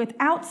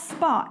 without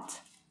spot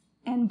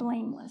and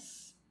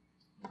blameless.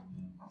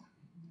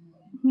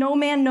 No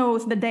man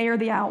knows the day or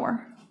the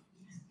hour,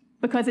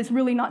 because it's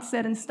really not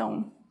set in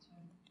stone.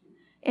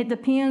 It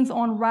depends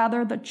on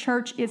whether the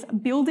church is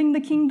building the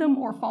kingdom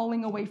or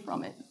falling away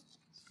from it.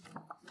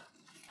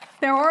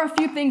 There are a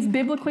few things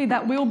biblically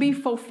that will be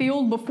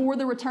fulfilled before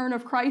the return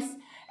of Christ,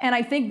 and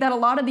I think that a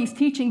lot of these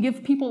teaching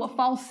give people a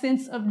false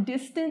sense of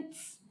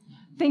distance,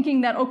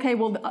 thinking that, okay,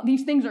 well,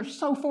 these things are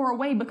so far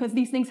away because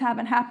these things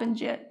haven't happened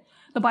yet.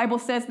 The Bible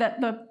says that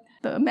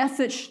the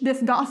message,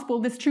 this gospel,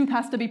 this truth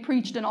has to be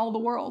preached in all the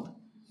world.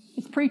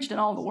 It's preached in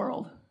all the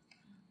world.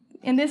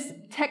 In this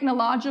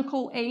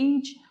technological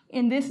age,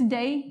 in this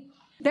day,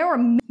 there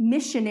are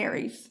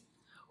missionaries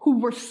who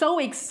were so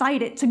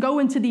excited to go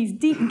into these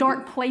deep,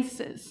 dark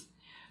places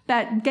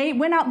that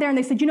went out there and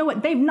they said, you know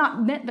what, they've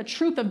not met the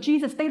truth of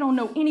Jesus. They don't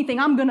know anything.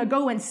 I'm going to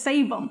go and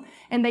save them.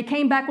 And they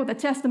came back with a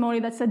testimony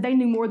that said they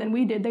knew more than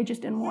we did. They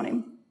just didn't want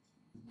him.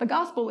 The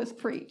gospel is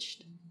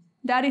preached.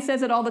 Daddy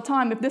says it all the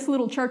time. If this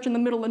little church in the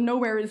middle of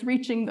nowhere is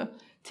reaching the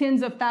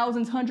tens of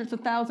thousands, hundreds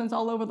of thousands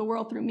all over the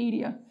world through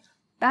media,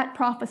 that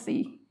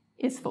prophecy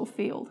is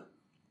fulfilled.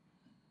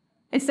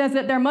 It says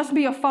that there must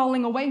be a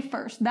falling away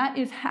first. That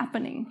is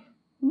happening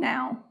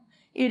now.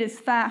 It is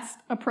fast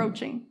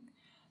approaching.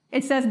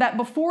 It says that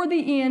before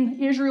the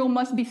end, Israel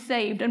must be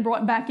saved and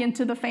brought back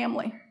into the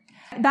family.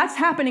 That's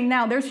happening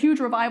now. There's huge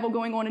revival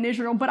going on in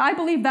Israel, but I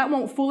believe that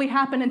won't fully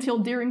happen until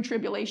during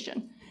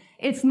tribulation.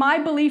 It's my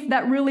belief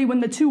that really when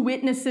the two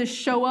witnesses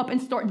show up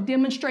and start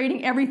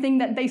demonstrating everything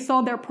that they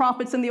saw their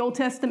prophets in the Old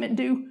Testament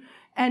do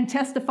and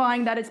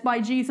testifying that it's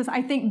by Jesus,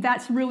 I think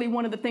that's really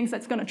one of the things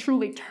that's going to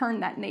truly turn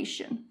that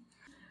nation.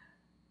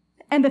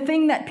 And the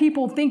thing that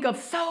people think of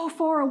so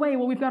far away,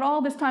 well, we've got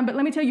all this time, but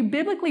let me tell you,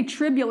 biblically,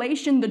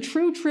 tribulation, the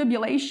true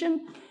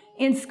tribulation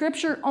in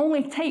Scripture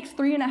only takes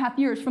 3.5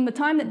 years. From the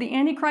time that the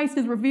Antichrist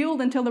is revealed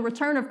until the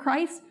return of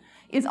Christ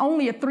is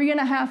only a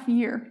 3.5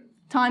 year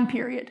time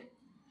period.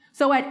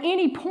 So at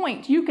any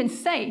point, you can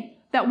say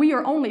that we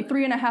are only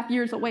 3.5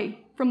 years away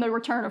from the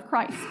return of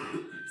Christ.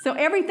 So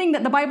everything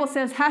that the Bible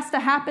says has to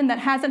happen that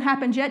hasn't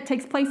happened yet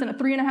takes place in a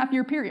 3.5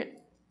 year period.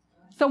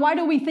 So why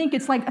do we think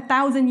it's like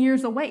 1,000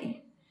 years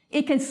away?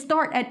 It can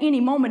start at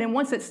any moment, and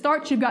once it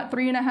starts, you've got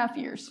 3.5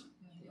 years.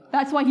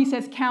 That's why he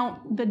says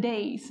count the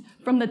days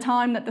from the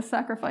time that the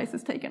sacrifice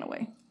is taken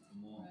away.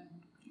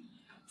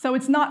 So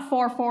it's not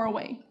far, far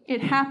away.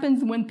 It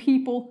happens when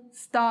people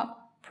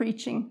stop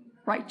preaching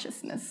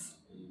righteousness.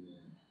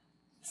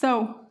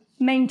 So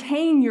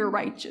maintain your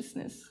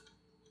righteousness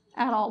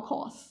at all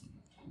costs,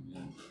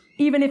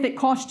 even if it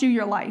costs you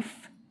your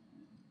life.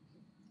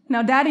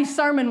 Now, Daddy's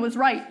sermon was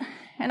right,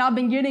 and I've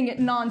been getting it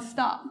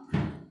nonstop.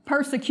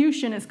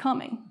 Persecution is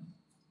coming.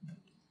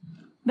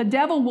 The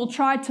devil will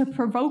try to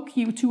provoke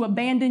you to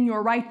abandon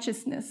your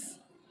righteousness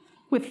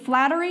with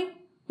flattery,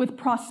 with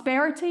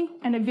prosperity,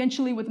 and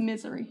eventually with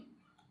misery.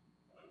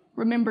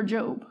 Remember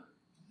Job.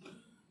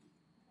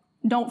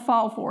 Don't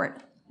fall for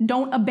it.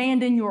 Don't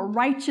abandon your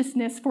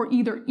righteousness for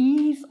either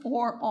ease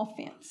or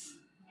offense,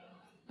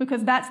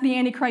 because that's the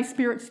Antichrist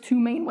spirit's two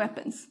main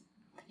weapons.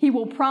 He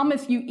will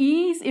promise you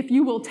ease. If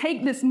you will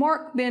take this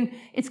mark, then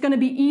it's going to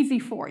be easy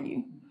for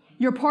you.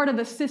 You're part of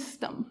the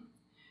system.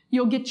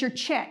 You'll get your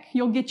check.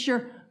 You'll get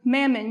your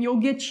mammon. You'll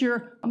get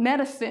your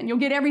medicine. You'll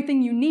get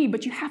everything you need,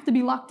 but you have to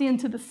be locked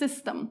into the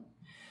system.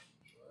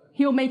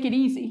 He'll make it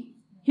easy.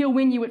 He'll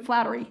win you with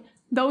flattery.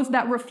 Those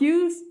that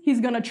refuse,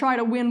 he's going to try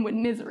to win with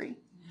misery.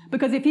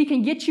 Because if he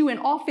can get you in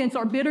offense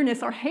or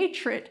bitterness or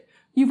hatred,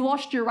 you've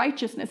lost your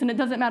righteousness, and it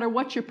doesn't matter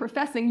what you're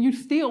professing, you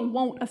still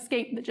won't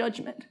escape the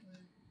judgment.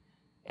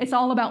 It's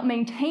all about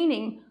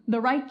maintaining the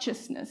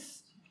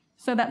righteousness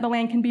so that the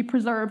land can be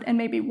preserved and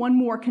maybe one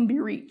more can be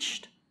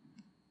reached.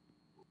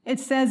 It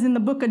says in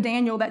the book of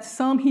Daniel that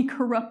some he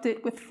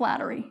corrupted with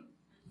flattery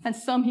and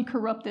some he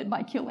corrupted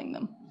by killing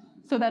them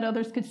so that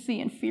others could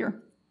see and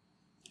fear.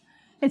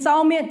 It's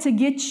all meant to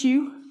get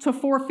you to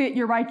forfeit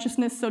your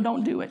righteousness, so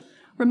don't do it.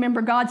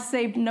 Remember, God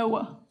saved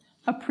Noah,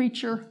 a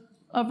preacher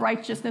of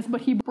righteousness,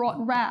 but he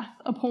brought wrath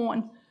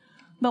upon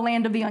the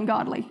land of the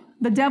ungodly.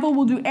 The devil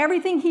will do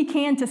everything he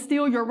can to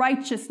steal your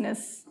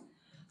righteousness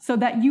so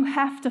that you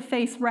have to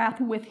face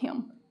wrath with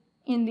him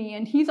in the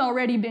end. He's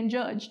already been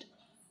judged.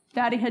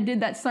 Daddy had did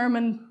that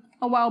sermon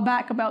a while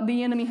back about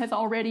the enemy has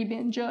already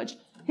been judged.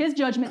 His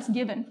judgment's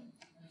given.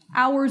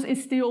 Ours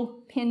is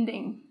still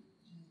pending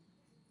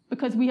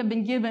because we have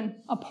been given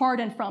a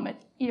pardon from it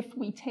if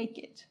we take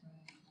it.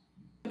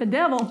 The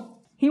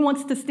devil, he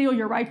wants to steal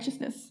your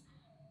righteousness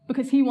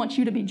because he wants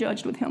you to be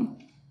judged with him.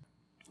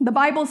 The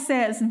Bible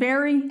says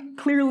very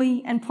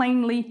clearly and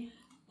plainly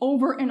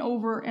over and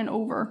over and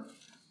over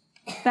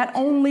that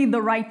only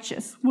the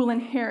righteous will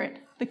inherit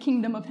the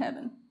kingdom of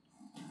heaven.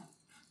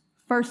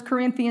 1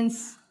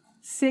 Corinthians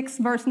 6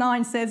 verse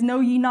 9 says, "Know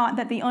ye not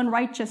that the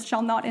unrighteous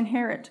shall not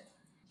inherit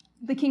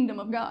the kingdom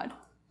of God?"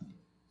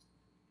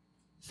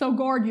 So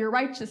guard your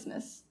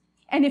righteousness.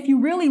 And if you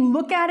really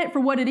look at it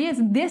for what it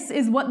is, this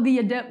is what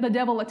the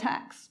devil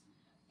attacks.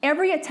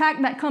 Every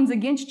attack that comes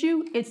against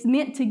you, it's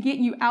meant to get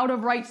you out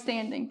of right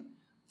standing.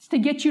 It's to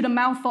get you to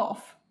mouth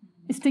off.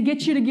 It's to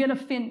get you to get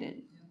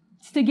offended.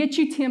 It's to get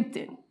you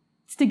tempted.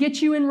 It's to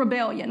get you in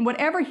rebellion.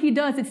 Whatever he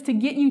does, it's to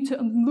get you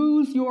to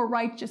lose your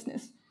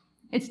righteousness.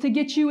 It's to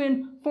get you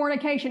in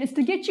fornication. It's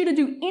to get you to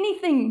do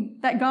anything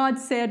that God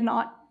said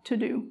not to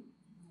do.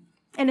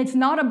 And it's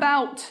not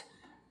about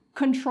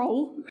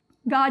control.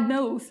 God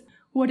knows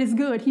what is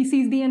good. He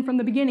sees the end from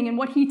the beginning. And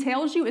what he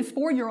tells you is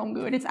for your own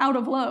good. It's out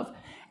of love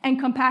and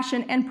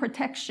compassion and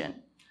protection.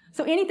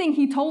 So anything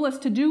he told us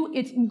to do,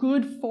 it's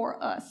good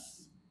for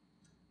us.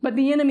 But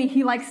the enemy,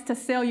 he likes to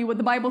sell you what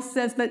the Bible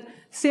says, that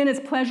sin is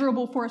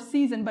pleasurable for a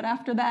season, but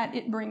after that,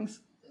 it brings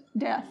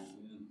death.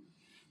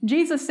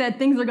 Jesus said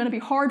things are going to be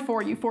hard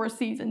for you for a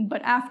season,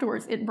 but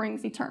afterwards, it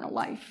brings eternal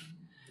life.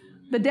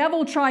 The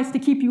devil tries to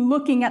keep you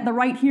looking at the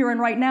right here and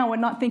right now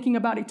and not thinking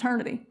about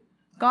eternity.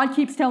 God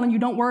keeps telling you,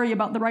 don't worry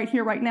about the right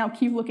here, right now.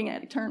 Keep looking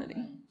at eternity.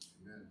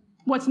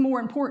 What's more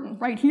important?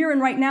 Right here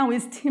and right now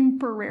is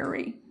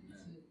temporary.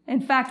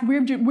 In fact,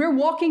 we're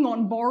walking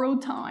on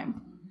borrowed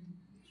time.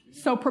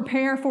 So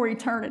prepare for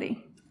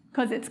eternity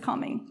because it's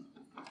coming.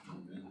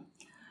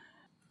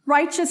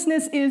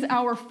 Righteousness is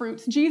our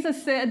fruits.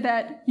 Jesus said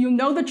that you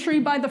know the tree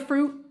by the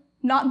fruit,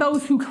 not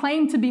those who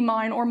claim to be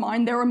mine or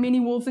mine. There are many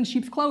wolves in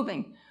sheep's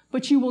clothing,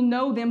 but you will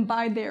know them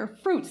by their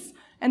fruits.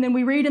 And then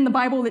we read in the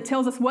Bible that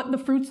tells us what the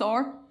fruits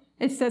are.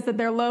 It says that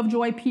they're love,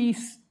 joy,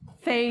 peace,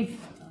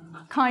 faith,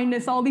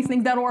 kindness, all these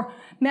things that are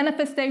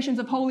manifestations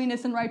of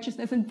holiness and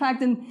righteousness. In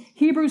fact, in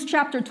Hebrews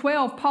chapter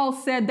 12, Paul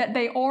said that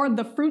they are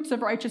the fruits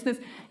of righteousness.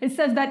 It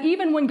says that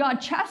even when God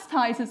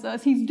chastises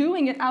us, he's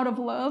doing it out of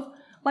love,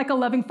 like a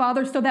loving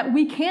father, so that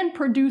we can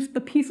produce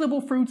the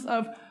peaceable fruits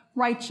of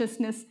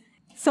righteousness.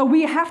 So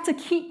we have to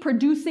keep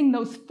producing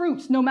those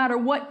fruits no matter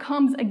what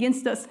comes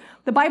against us.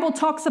 The Bible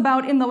talks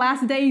about in the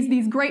last days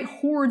these great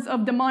hordes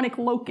of demonic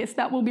locusts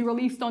that will be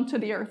released onto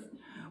the earth.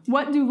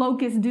 What do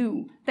locusts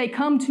do? They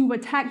come to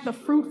attack the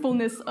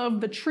fruitfulness of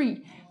the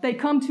tree. They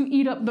come to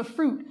eat up the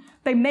fruit.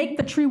 They make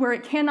the tree where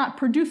it cannot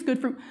produce good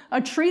fruit.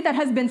 A tree that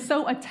has been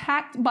so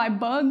attacked by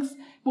bugs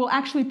will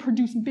actually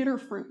produce bitter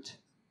fruit.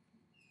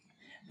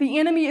 The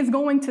enemy is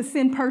going to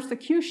send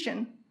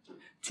persecution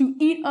to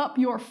eat up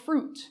your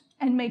fruit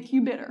and make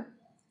you bitter.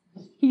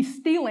 He's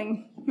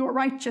stealing your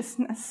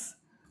righteousness.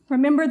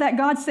 Remember that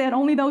God said,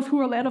 only those who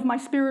are led of my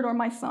Spirit are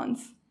my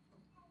sons.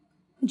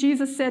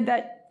 Jesus said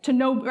that to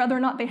know whether or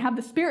not they have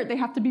the Spirit, they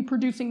have to be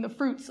producing the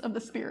fruits of the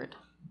Spirit.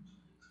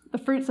 The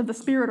fruits of the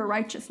Spirit are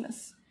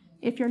righteousness.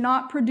 If you're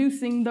not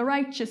producing the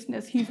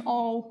righteousness, he's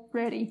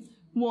already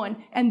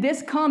won. And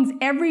this comes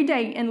every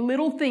day in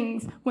little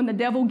things when the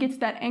devil gets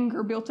that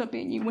anger built up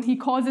in you, when he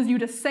causes you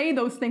to say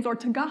those things or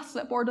to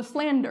gossip or to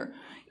slander.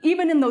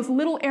 Even in those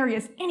little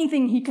areas,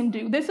 anything he can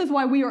do. This is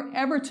why we are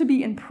ever to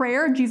be in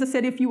prayer. Jesus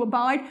said, if you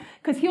abide,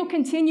 because he'll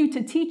continue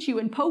to teach you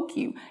and poke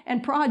you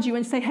and prod you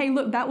and say, hey,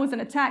 look, that was an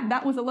attack.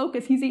 That was a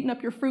locust. He's eating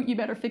up your fruit. You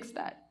better fix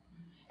that.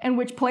 In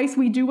which place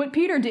we do what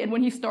Peter did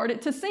when he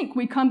started to sink.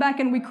 We come back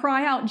and we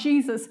cry out,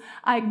 Jesus,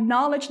 I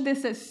acknowledge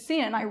this as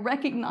sin. I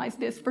recognize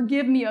this.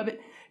 Forgive me of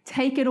it.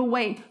 Take it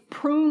away.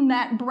 Prune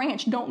that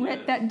branch. Don't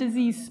let that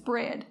disease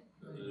spread.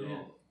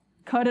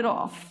 Cut it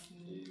off.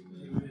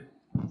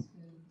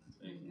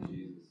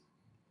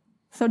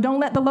 So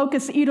don't let the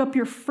locusts eat up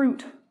your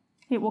fruit.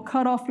 It will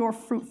cut off your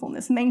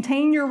fruitfulness.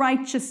 Maintain your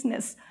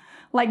righteousness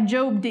like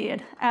Job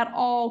did at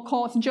all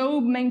costs.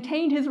 Job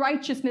maintained his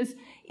righteousness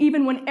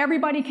even when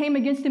everybody came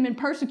against him and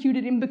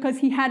persecuted him because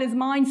he had his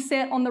mind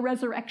set on the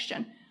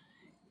resurrection.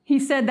 He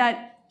said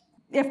that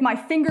if my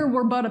finger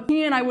were but a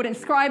pen, I would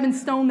inscribe in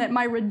stone that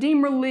my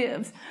Redeemer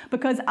lives,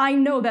 because I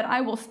know that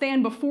I will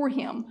stand before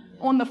him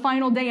on the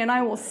final day and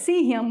I will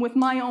see him with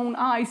my own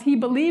eyes. He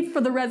believed for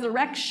the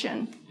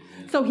resurrection,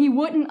 so he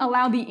wouldn't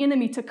allow the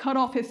enemy to cut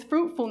off his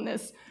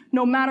fruitfulness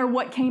no matter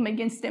what came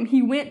against him.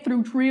 He went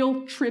through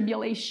real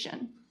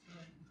tribulation.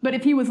 But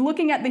if he was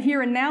looking at the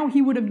here and now,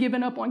 he would have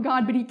given up on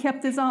God, but he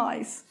kept his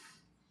eyes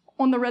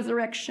on the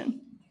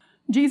resurrection.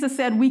 Jesus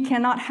said we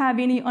cannot have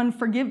any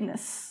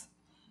unforgiveness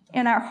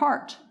in our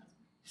heart.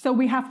 So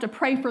we have to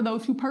pray for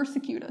those who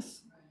persecute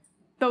us,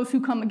 those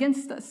who come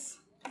against us.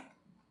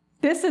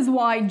 This is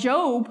why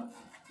Job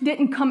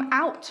didn't come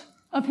out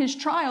of his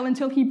trial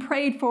until he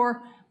prayed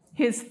for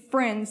his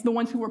friends, the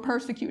ones who were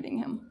persecuting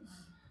him.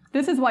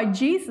 This is why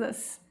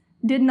Jesus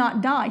did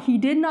not die. He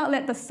did not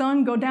let the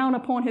sun go down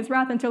upon his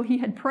wrath until he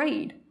had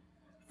prayed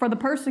for the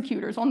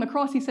persecutors. On the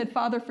cross, he said,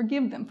 Father,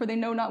 forgive them, for they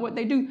know not what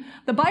they do.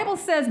 The Bible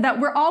says that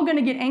we're all going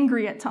to get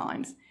angry at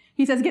times.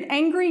 He says, get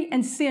angry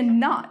and sin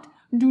not.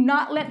 Do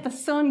not let the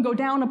sun go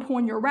down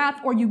upon your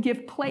wrath, or you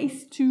give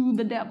place to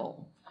the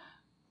devil.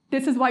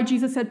 This is why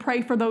Jesus said,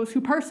 pray for those who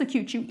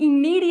persecute you.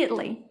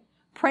 Immediately,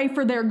 pray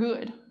for their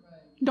good.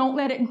 Don't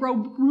let it grow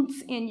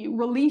roots in you.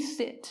 Release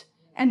it.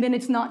 And then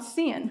it's not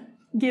sin.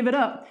 Give it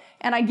up.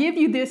 And I give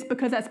you this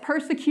because as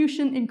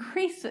persecution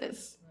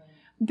increases,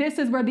 this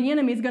is where the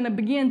enemy is going to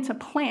begin to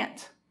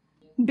plant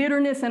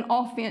bitterness and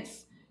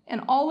offense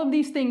and all of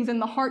these things in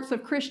the hearts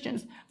of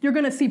Christians. You're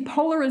going to see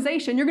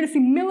polarization. You're going to see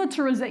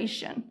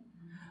militarization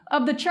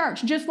of the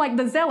church, just like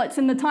the zealots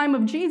in the time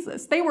of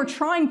Jesus. They were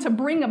trying to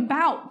bring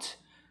about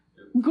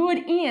good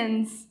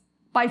ends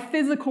by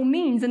physical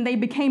means, and they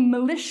became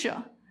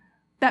militia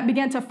that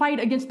began to fight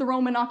against the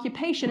Roman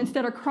occupation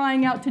instead of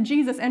crying out to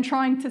Jesus and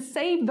trying to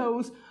save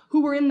those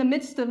who were in the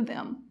midst of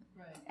them.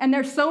 Right. And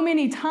there's so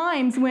many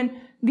times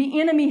when the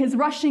enemy is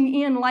rushing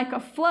in like a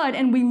flood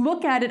and we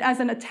look at it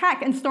as an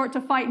attack and start to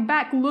fight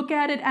back. Look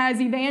at it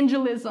as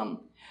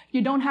evangelism.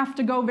 You don't have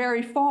to go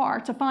very far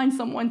to find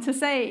someone to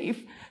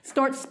save.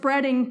 Start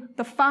spreading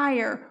the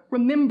fire.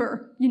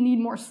 Remember, you need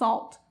more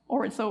salt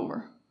or it's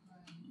over.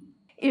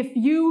 If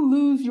you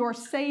lose your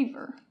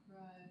savor,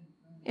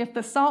 if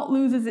the salt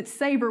loses its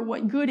savor,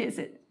 what good is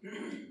it?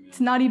 It's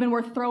not even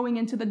worth throwing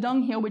into the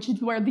dunghill, which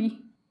is where the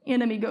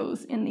enemy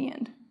goes in the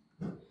end.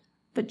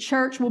 The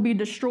church will be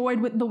destroyed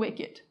with the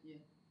wicked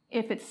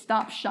if it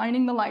stops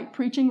shining the light,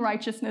 preaching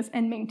righteousness,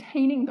 and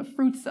maintaining the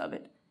fruits of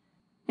it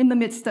in the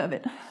midst of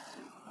it.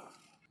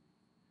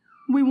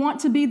 We want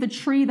to be the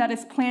tree that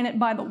is planted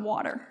by the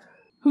water,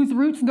 whose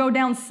roots go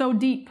down so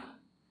deep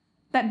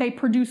that they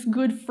produce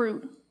good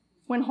fruit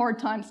when hard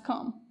times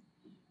come.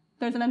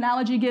 There's an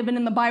analogy given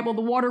in the Bible.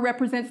 The water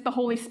represents the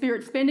Holy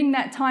Spirit. Spending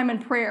that time in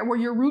prayer where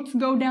your roots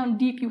go down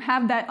deep, you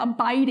have that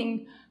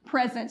abiding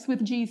presence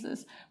with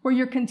Jesus, where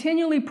you're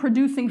continually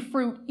producing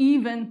fruit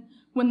even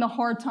when the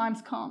hard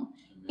times come,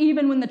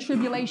 even when the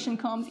tribulation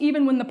comes,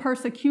 even when the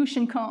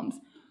persecution comes.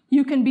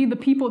 You can be the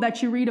people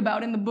that you read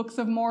about in the books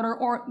of martyr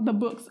or the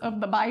books of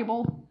the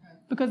Bible,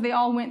 because they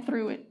all went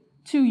through it.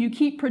 2, you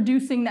keep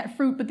producing that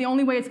fruit, but the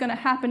only way it's going to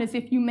happen is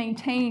if you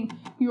maintain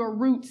your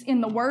roots in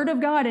the Word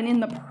of God and in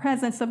the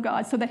presence of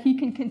God so that He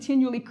can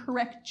continually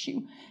correct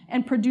you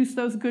and produce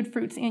those good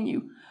fruits in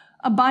you.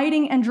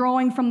 Abiding and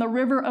drawing from the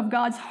river of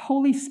God's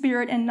Holy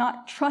Spirit and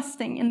not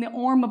trusting in the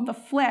arm of the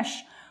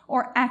flesh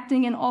or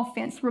acting in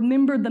offense.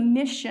 Remember, the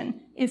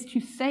mission is to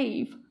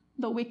save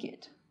the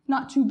wicked,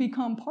 not to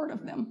become part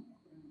of them.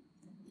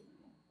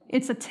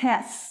 It's a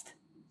test.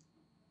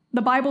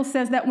 The Bible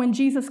says that when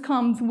Jesus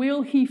comes,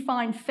 will He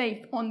find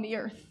faith on the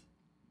earth?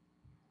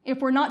 If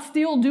we're not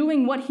still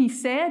doing what He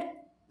said,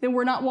 then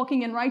we're not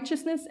walking in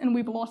righteousness and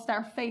we've lost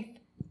our faith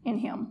in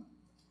Him.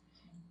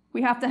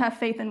 We have to have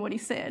faith in what He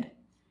said.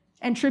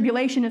 And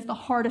tribulation is the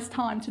hardest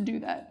time to do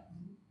that.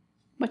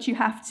 But you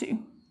have to.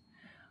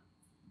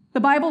 The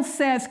Bible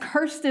says,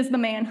 cursed is the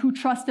man who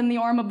trusts in the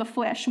arm of the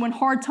flesh. When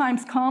hard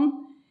times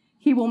come,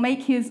 he will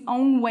make his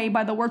own way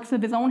by the works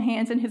of his own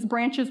hands, and his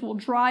branches will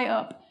dry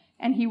up,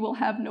 and he will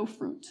have no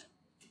fruit.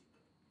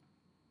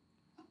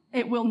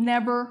 It will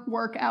never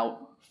work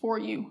out for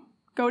you.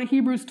 Go to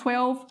Hebrews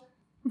 12,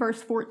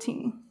 verse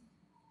 14.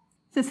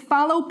 It says,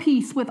 follow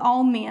peace with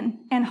all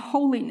men and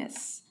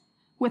holiness,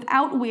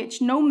 without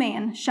which no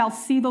man shall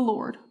see the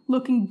Lord,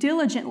 looking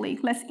diligently,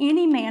 lest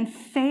any man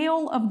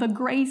fail of the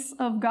grace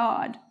of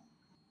God,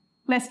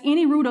 lest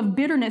any root of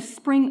bitterness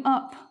spring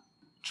up,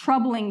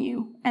 troubling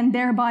you, and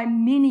thereby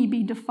many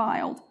be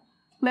defiled,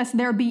 lest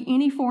there be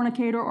any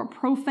fornicator or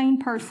profane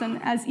person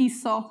as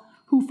Esau,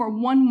 who for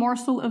one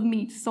morsel of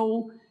meat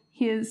sold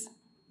his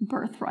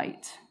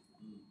birthright.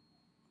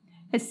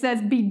 It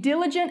says, be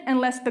diligent and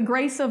lest the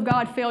grace of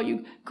God fail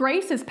you.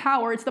 Grace is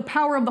power. It's the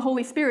power of the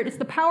Holy Spirit. It's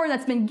the power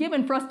that's been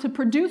given for us to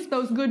produce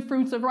those good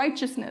fruits of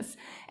righteousness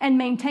and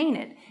maintain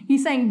it.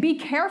 He's saying, be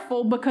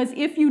careful, because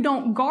if you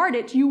don't guard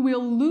it, you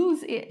will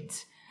lose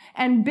it.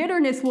 And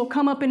bitterness will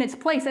come up in its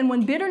place. And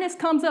when bitterness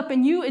comes up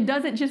in you, it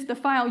doesn't just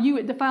defile you,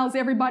 it defiles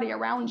everybody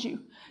around you,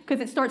 because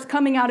it starts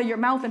coming out of your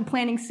mouth and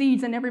planting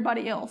seeds in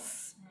everybody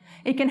else.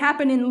 It can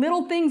happen in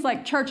little things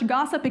like church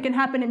gossip. It can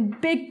happen in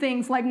big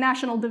things like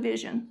national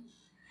division.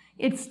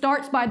 It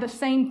starts by the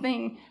same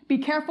thing. Be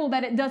careful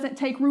that it doesn't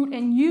take root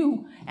in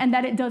you and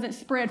that it doesn't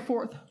spread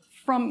forth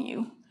from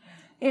you.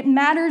 It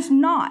matters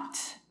not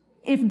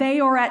if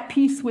they are at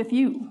peace with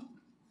you.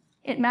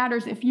 It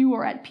matters if you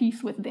are at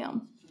peace with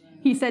them.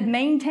 He said,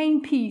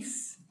 maintain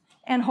peace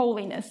and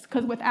holiness,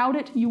 because without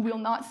it, you will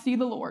not see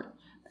the Lord.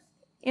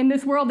 In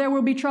this world, there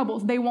will be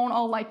troubles. They won't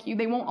all like you.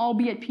 They won't all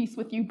be at peace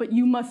with you, but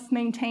you must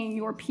maintain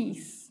your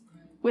peace.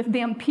 With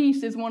them,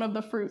 peace is one of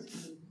the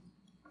fruits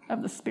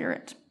of the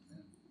Spirit.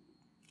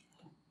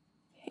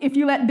 If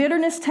you let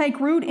bitterness take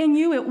root in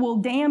you, it will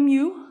damn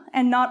you,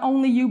 and not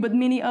only you, but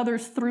many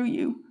others through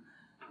you.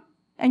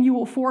 And you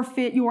will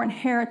forfeit your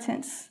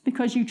inheritance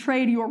because you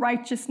trade your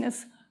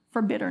righteousness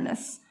for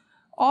bitterness.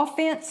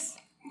 Offense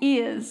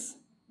is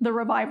the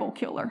revival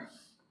killer.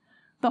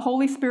 The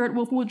Holy Spirit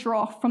will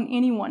withdraw from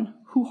anyone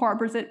who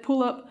harbors it.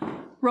 Pull up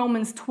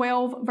Romans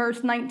 12,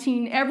 verse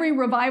 19. Every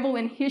revival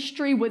in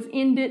history was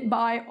ended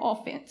by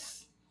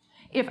offense.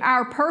 If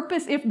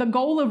the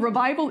goal of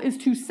revival is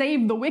to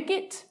save the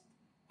wicked,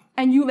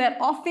 and you let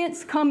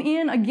offense come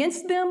in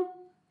against them,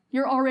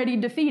 you're already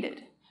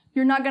defeated.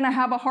 You're not going to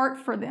have a heart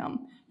for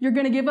them. You're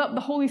going to give up.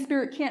 The Holy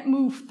Spirit can't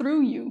move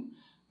through you.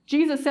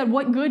 Jesus said,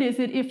 what good is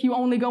it if you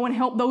only go and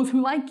help those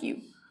who like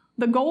you?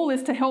 The goal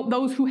is to help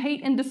those who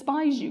hate and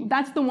despise you.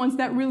 That's the ones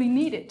that really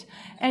need it.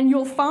 And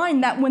you'll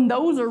find that when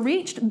those are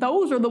reached,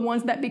 those are the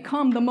ones that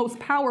become the most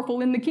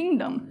powerful in the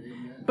kingdom.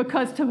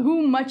 Because to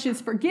whom much is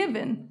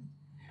forgiven,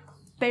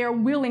 they are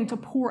willing to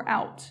pour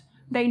out.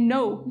 They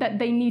know that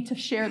they need to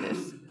share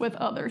this with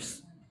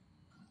others.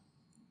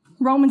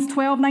 Romans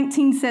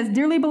 12:19 says,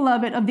 dearly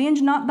beloved,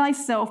 avenge not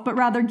thyself, but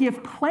rather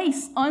give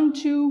place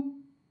unto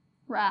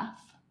wrath.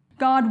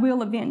 God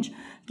will avenge.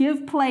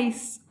 Give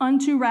place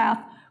unto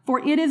wrath, for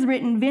it is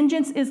written,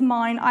 vengeance is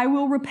mine, I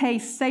will repay,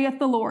 saith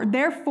the Lord.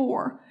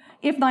 Therefore,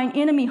 if thine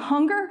enemy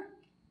hunger,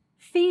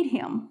 feed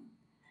him.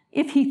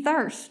 If he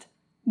thirst,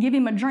 give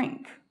him a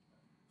drink.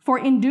 For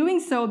in doing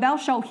so, thou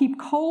shalt heap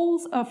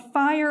coals of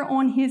fire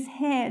on his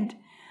head.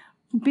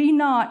 Be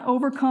not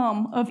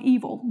overcome of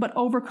evil, but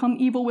overcome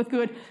evil with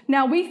good.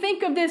 Now, we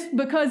think of this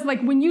because,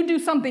 like, when you do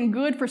something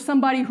good for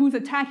somebody who's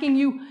attacking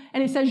you,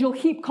 and it says you'll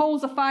heap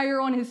coals of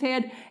fire on his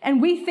head,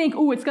 and we think,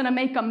 oh, it's going to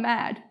make them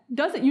mad.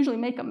 Doesn't usually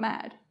make them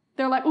mad.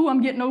 They're like, oh,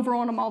 I'm getting over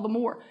on them all the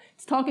more.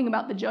 It's talking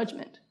about the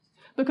judgment.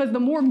 Because the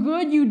more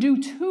good you do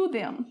to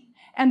them,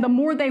 and the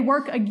more they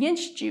work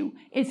against you,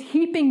 it's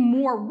heaping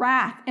more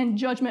wrath and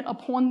judgment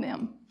upon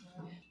them.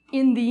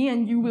 In the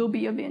end, you will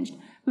be avenged.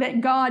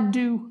 Let God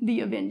do the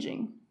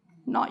avenging,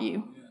 not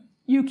you.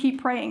 You keep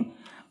praying.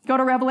 Go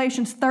to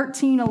Revelations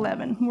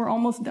 13:11. We're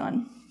almost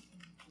done.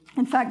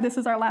 In fact, this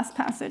is our last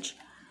passage.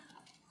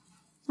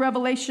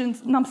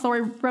 Revelations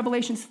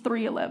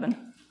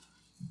 3:11.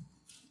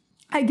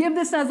 I give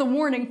this as a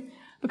warning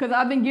because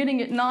I've been getting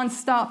it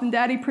nonstop, and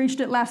Daddy preached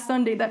it last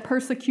Sunday that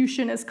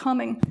persecution is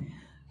coming.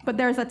 But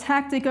there's a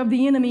tactic of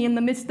the enemy in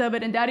the midst of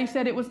it, and Daddy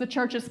said it was the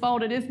church's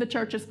fault. It is the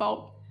church's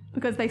fault.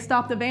 Because they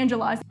stopped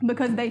evangelizing,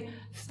 because they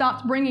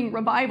stopped bringing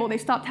revival, they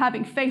stopped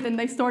having faith, and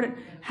they started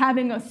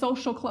having a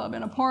social club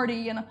and a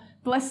party and a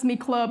bless me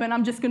club, and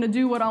I'm just going to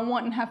do what I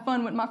want and have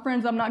fun with my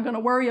friends. I'm not going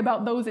to worry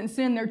about those in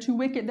sin. They're too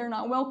wicked. They're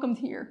not welcomed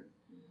here.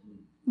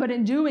 But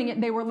in doing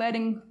it, they were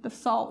letting the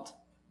salt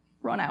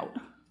run out.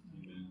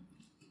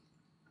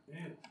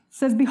 It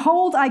says,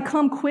 behold, I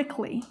come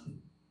quickly.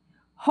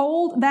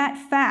 Hold that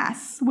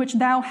fast which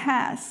thou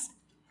hast,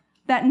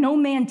 that no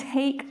man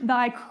take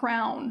thy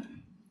crown.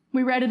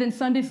 We read it in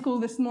Sunday school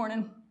this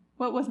morning.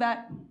 What was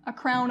that? A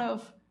crown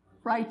of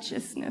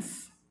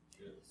righteousness.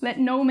 Let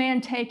no man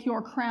take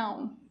your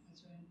crown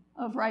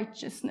of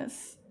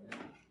righteousness.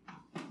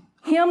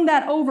 Him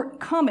that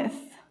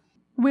overcometh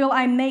will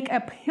I make a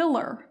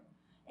pillar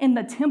in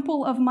the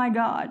temple of my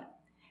God,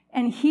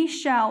 and he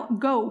shall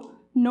go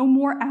no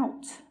more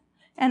out.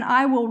 And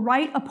I will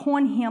write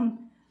upon him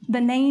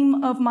the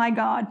name of my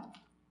God,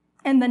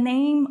 and the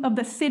name of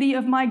the city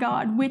of my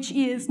God, which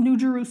is New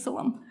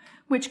Jerusalem,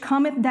 which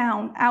cometh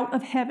down out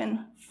of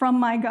heaven from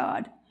my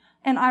God.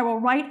 And I will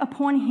write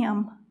upon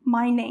him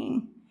my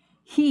name.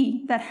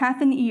 He that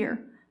hath an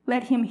ear,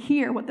 let him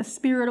hear what the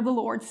Spirit of the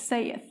Lord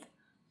saith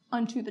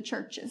unto the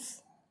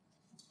churches.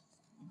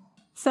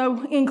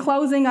 So in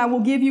closing, I will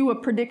give you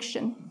a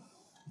prediction.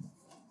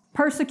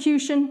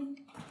 Persecution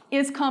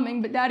is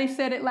coming, but Daddy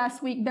said it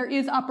last week. There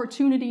is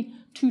opportunity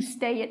to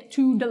stay it,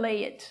 to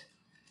delay it.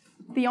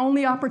 The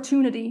only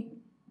opportunity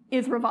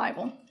is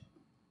revival.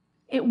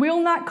 It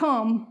will not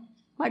come,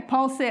 like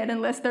Paul said,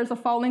 unless there's a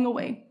falling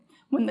away.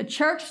 When the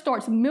church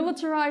starts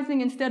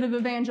militarizing instead of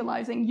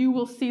evangelizing, you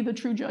will see the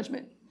true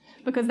judgment,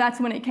 because that's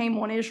when it came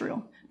on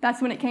Israel.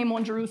 That's when it came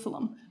on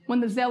Jerusalem,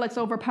 when the zealots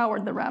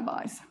overpowered the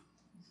rabbis.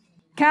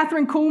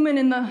 Catherine Kuhlman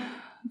in the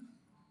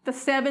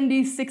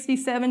 70s,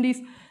 60s, 70s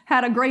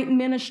had a great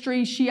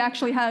ministry. She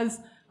actually has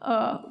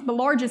the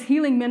largest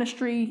healing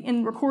ministry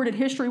in recorded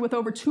history with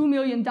over 2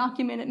 million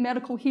documented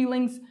medical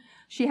healings.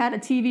 She had a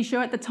TV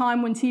show at the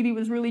time when TV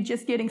was really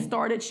just getting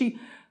started. She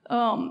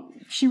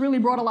really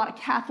brought a lot of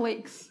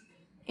Catholics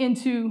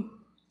into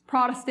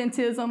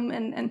Protestantism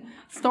and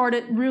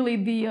started really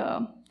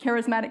the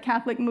charismatic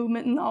Catholic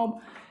movement and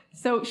all.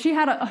 So she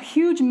had a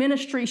huge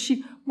ministry.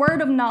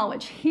 Word of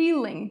knowledge,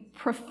 healing,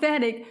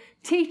 prophetic,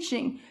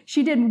 teaching.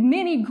 She did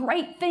many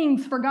great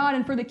things for God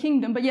and for the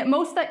kingdom, but yet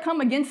most that come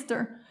against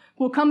her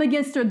will come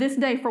against her this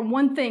day for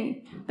one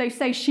thing. They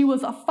say she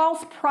was a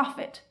false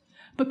prophet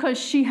because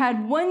she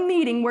had one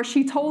meeting where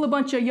she told a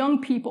bunch of young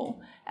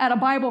people at a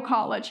Bible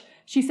college,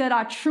 she said,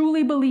 I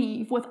truly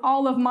believe with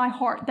all of my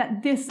heart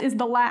that this is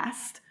the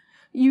last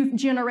youth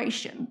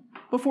generation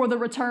before the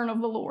return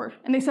of the Lord.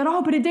 And they said,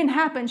 oh, but it didn't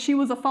happen. She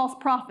was a false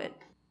prophet.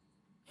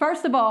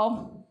 First of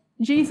all,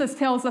 Jesus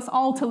tells us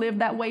all to live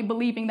that way,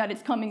 believing that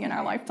it's coming in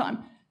our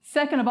lifetime.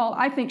 Second of all,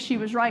 I think she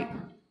was right.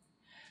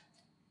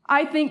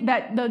 I think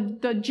that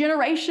the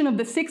generation of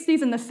the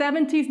 60s and the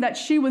 70s that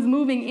she was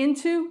moving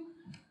into,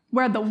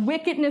 where the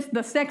wickedness,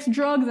 the sex,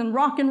 drugs, and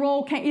rock and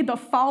roll, the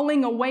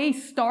falling away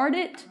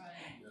started,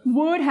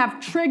 would have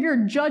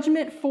triggered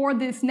judgment for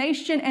this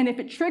nation. And if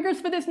it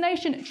triggers for this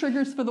nation, it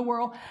triggers for the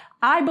world.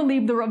 I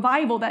believe the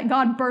revival that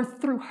God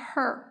birthed through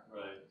her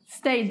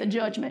stayed the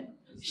judgment.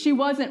 She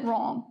wasn't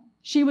wrong.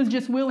 She was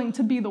just willing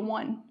to be the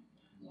one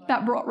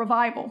that brought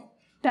revival,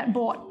 that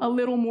bought a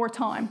little more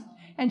time.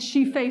 And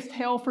she faced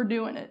hell for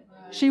doing it.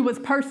 She was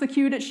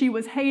persecuted. She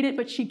was hated,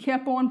 but she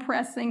kept on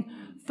pressing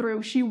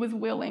through. She was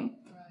willing.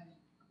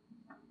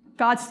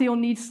 God still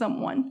needs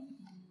someone.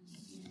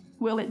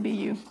 Will it be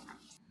you?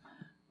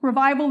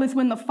 Revival is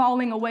when the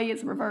falling away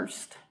is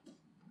reversed.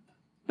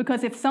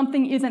 Because if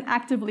something isn't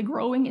actively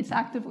growing, it's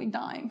actively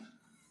dying.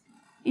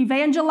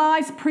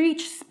 Evangelize,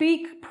 preach,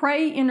 speak,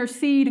 pray,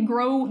 intercede,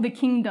 grow the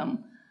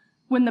kingdom.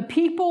 When the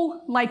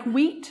people, like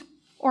wheat,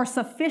 are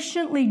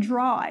sufficiently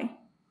dry,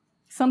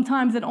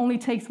 sometimes it only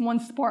takes one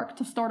spark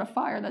to start a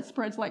fire that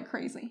spreads like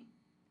crazy.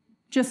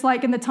 Just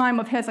like in the time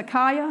of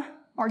Hezekiah,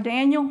 or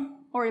Daniel,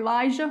 or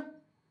Elijah,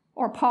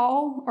 or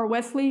Paul, or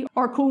Wesley,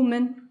 or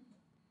Kuhlman,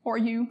 or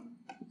you,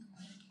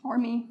 or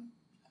me.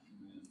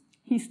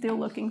 He's still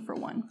looking for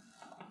one.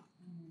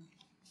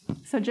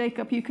 So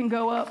Jacob, you can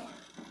go up.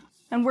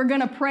 And we're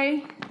going to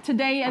pray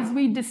today as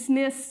we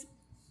dismiss.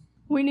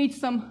 We need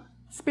some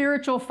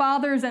spiritual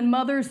fathers and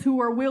mothers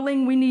who are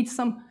willing. We need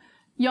some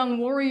young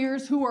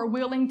warriors who are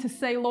willing to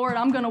say, Lord,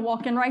 I'm going to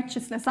walk in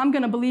righteousness. I'm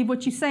going to believe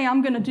what you say.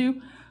 I'm going to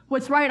do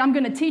what's right. I'm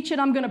going to teach it.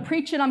 I'm going to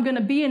preach it. I'm going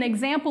to be an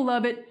example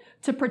of it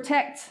to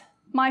protect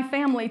my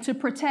family, to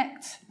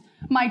protect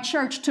my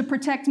church, to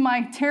protect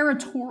my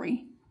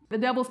territory. The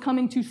devil's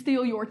coming to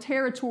steal your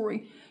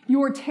territory.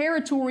 Your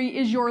territory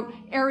is your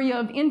area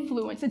of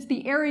influence. It's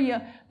the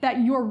area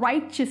that your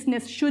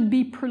righteousness should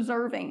be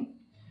preserving.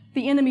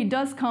 The enemy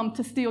does come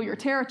to steal your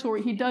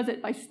territory. He does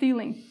it by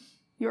stealing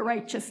your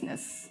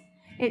righteousness.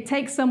 It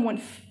takes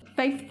someone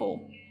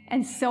faithful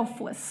and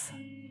selfless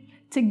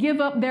to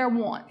give up their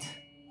want.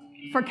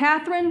 For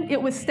Catherine,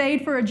 it was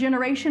stayed for a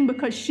generation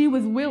because she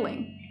was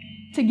willing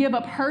to give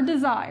up her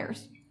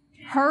desires,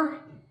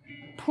 her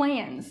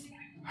plans,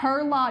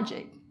 her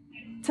logic,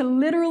 to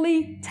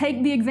literally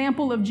take the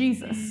example of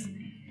Jesus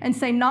and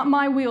say, not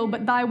my will,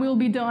 but thy will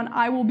be done.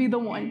 I will be the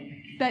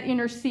one that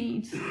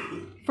intercedes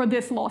for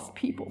this lost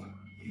people.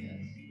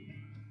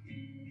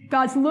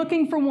 God's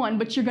looking for one,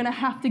 but you're going to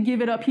have to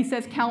give it up. He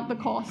says, count the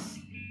cost.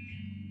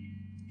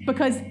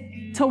 Because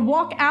to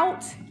walk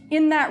out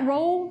in that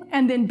role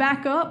and then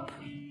back up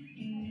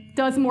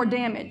does more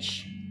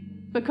damage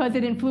because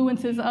it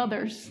influences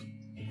others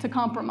to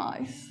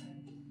compromise.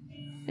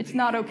 It's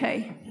not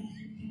okay.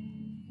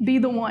 Be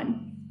the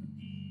one.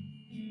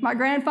 My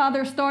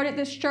grandfather started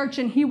this church,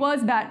 and he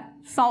was that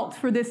salt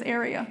for this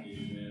area.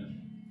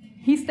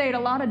 He stayed a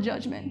lot of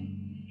judgment.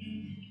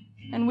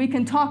 And we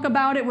can talk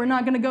about it. We're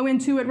not going to go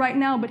into it right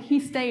now, but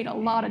he stayed a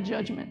lot of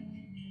judgment.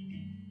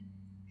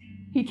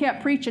 He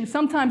kept preaching.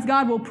 Sometimes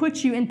God will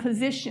put you in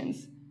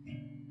positions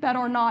that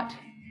are not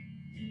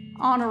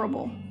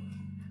honorable.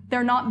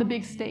 They're not the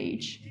big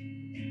stage.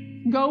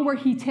 Go where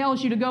he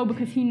tells you to go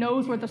because he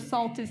knows where the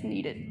salt is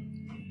needed.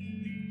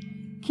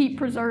 Keep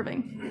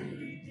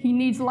preserving. He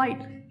needs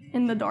light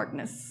in the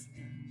darkness.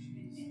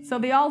 So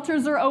the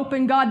altars are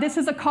open. God, this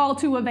is a call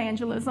to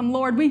evangelism.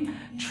 Lord, we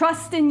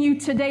trust in you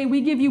today.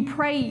 We give you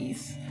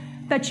praise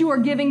that you are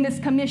giving this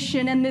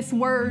commission and this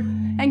word.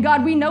 And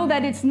God, we know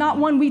that it's not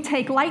one we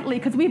take lightly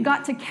because we've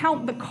got to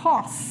count the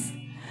costs,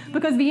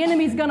 because the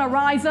enemy's going to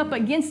rise up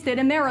against it.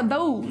 And there are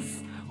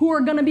those who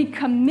are going to be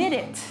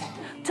committed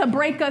to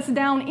break us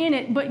down in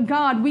it. But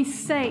God, we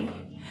say,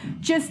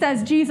 just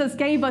as Jesus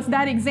gave us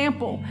that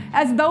example,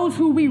 as those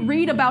who we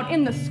read about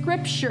in the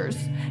scriptures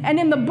and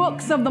in the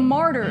books of the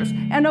martyrs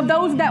and of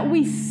those that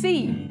we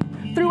see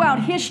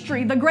throughout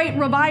history, the great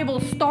revival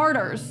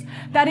starters,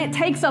 that it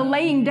takes a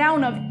laying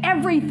down of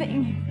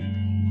everything,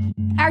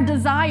 our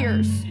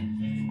desires,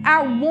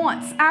 our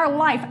wants, our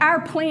life,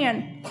 our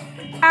plan,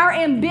 our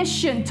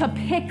ambition to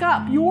pick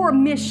up your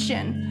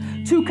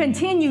mission, to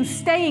continue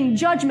staying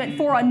judgment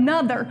for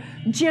another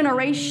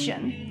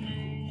generation.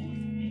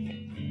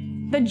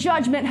 The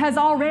judgment has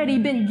already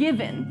been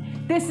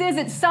given. This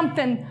isn't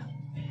something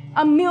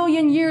a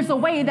million years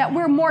away that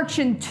we're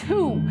marching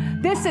to.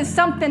 This is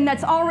something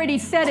that's already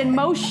set in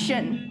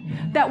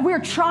motion, that we're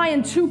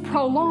trying to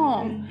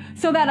prolong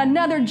so that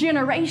another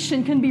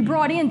generation can be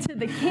brought into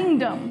the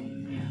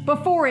kingdom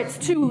before it's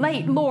too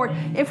late. Lord,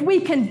 if we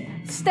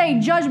can stay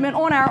judgment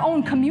on our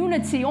own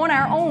community, on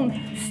our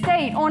own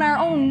state, on our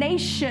own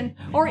nation,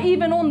 or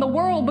even on the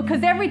world,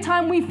 because every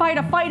time we fight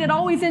a fight, it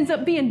always ends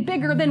up being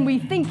bigger than we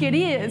think it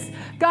is.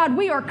 God,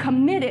 we are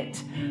committed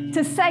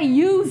to say,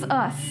 use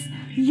us.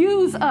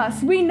 Use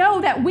us. We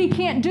know that we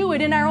can't do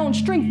it in our own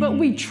strength, but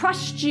we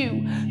trust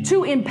you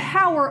to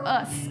empower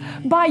us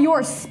by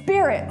your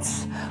Spirit.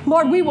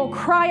 Lord, we will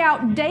cry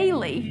out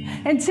daily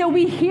until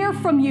we hear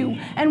from you,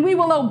 and we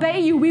will obey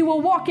you. We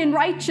will walk in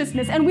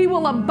righteousness, and we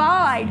will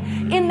abide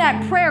in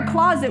that prayer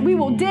closet. We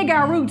will dig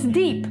our roots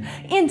deep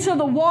into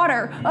the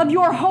water of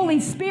your Holy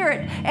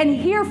Spirit and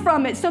hear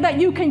from it so that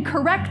you can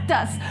correct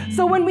us.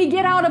 So when we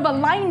get out of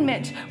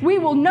alignment, we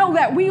will know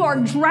that we are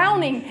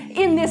drowning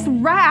in this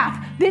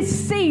wrath,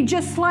 this sea,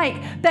 just like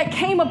that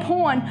came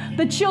upon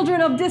the children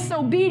of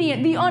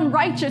disobedient, the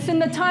unrighteous in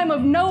the time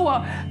of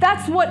Noah.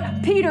 That's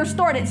what Peter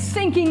started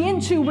sinking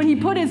into when he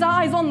put his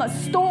eyes on the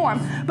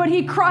storm. But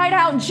he cried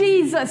out,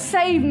 Jesus,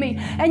 save me.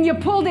 And you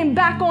pulled him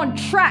back on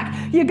track.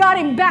 You got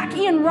him back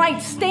in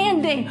right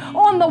standing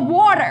on the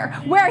water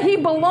where he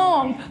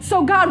belonged.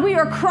 So God, we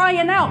are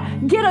crying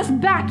out, get us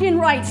back in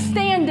right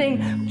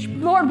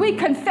standing. Lord, we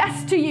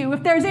confess to you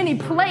if there's any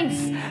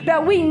place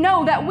that we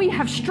know that we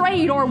have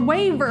strayed or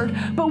wavered,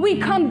 but we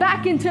come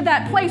back into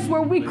that place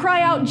where we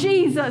cry out,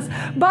 Jesus,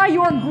 by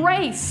your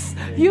grace,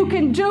 you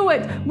can do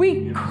it.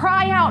 We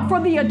cry out for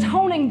the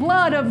atoning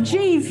blood of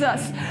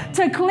Jesus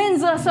to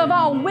cleanse us of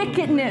all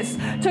wickedness,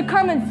 to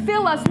come and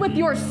fill us with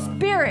your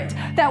Spirit,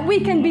 that we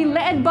can be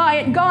led by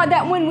it, God,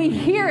 that when we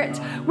hear it,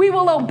 we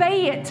will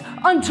obey it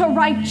unto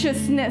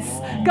righteousness.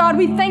 God,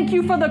 we thank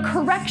you for the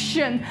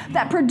correction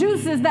that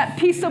produces that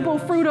peaceable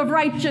fruit of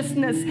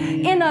righteousness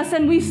in us,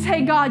 and we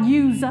say, God,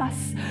 use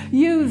us,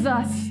 use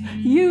us,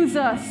 use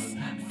us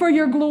for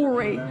your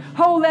glory.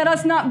 Oh, let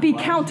us not be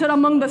counted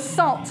among the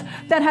salt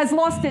that has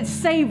lost its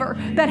savor,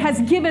 that has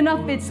given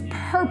up its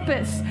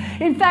purpose.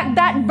 In fact,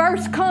 that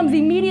verse comes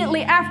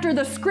immediately after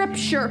the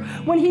scripture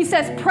when he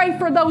says, pray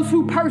for those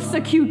who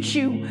persecute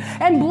you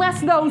and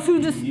bless those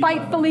who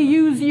despitefully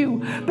use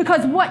you.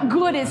 Because what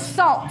good is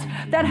salt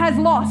that has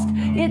lost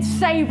its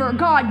savor?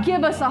 God,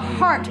 give us a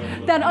heart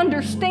that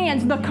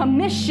understands the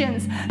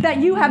commissions that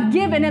you have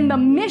given and the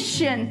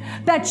mission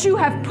that you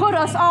have put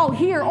us all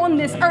here on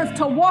this earth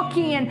to walk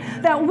in,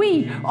 that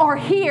we are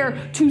here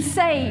to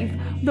save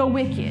the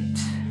wicked.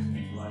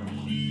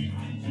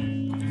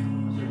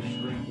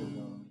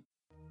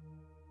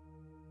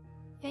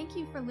 Thank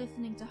you for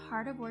listening to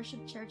Heart of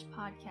Worship Church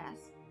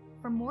podcast.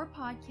 For more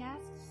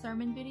podcasts,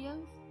 sermon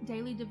videos,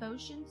 daily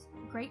devotions,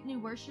 great new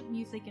worship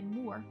music, and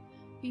more,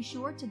 be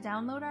sure to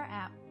download our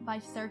app by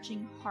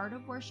searching Heart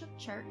of Worship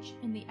Church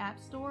in the App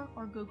Store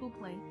or Google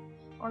Play,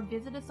 or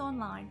visit us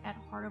online at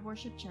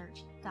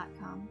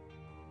heartofworshipchurch.com.